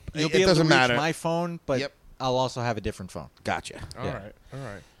know. to, you'll It be able doesn't to reach matter. my phone, but Yep. I'll also have a different phone. Gotcha. all yeah. right, all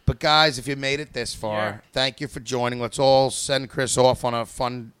right. But guys, if you made it this far, Yeah. thank you for joining. Let's all send Chris off on a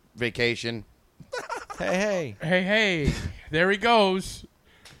fun vacation. Hey. Hey, there he goes.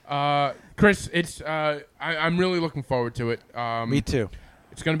 Chris, it's I'm really looking forward to it. Me too.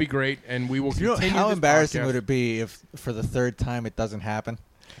 It's going to be great, and we will You know, continue. how this embarrassing podcast. would it be if for the third time it doesn't happen?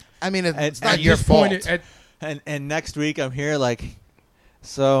 I mean, it's At not At your this point, fault. And next week I'm here like,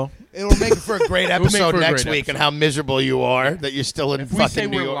 so It'll make it for a great It'll make episode for a next great week and how miserable you are that you're still in if we fucking say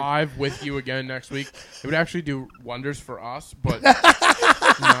New we're York. live with you again next week, it would actually do wonders for us, but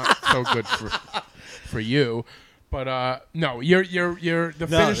not so good for you. But no, you're the No,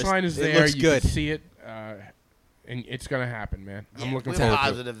 finish this- line is it there. looks You good. can see it, and it's gonna happen, man. I'm looking We're forward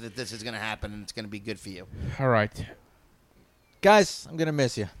positive that this is going to happen and it's going to be good for you. to it. All right, guys, I'm gonna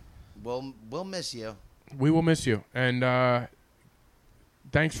miss you. We'll miss you. we will miss you, and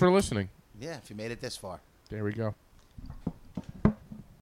thanks for listening. Yeah, if you made it this far. There we go.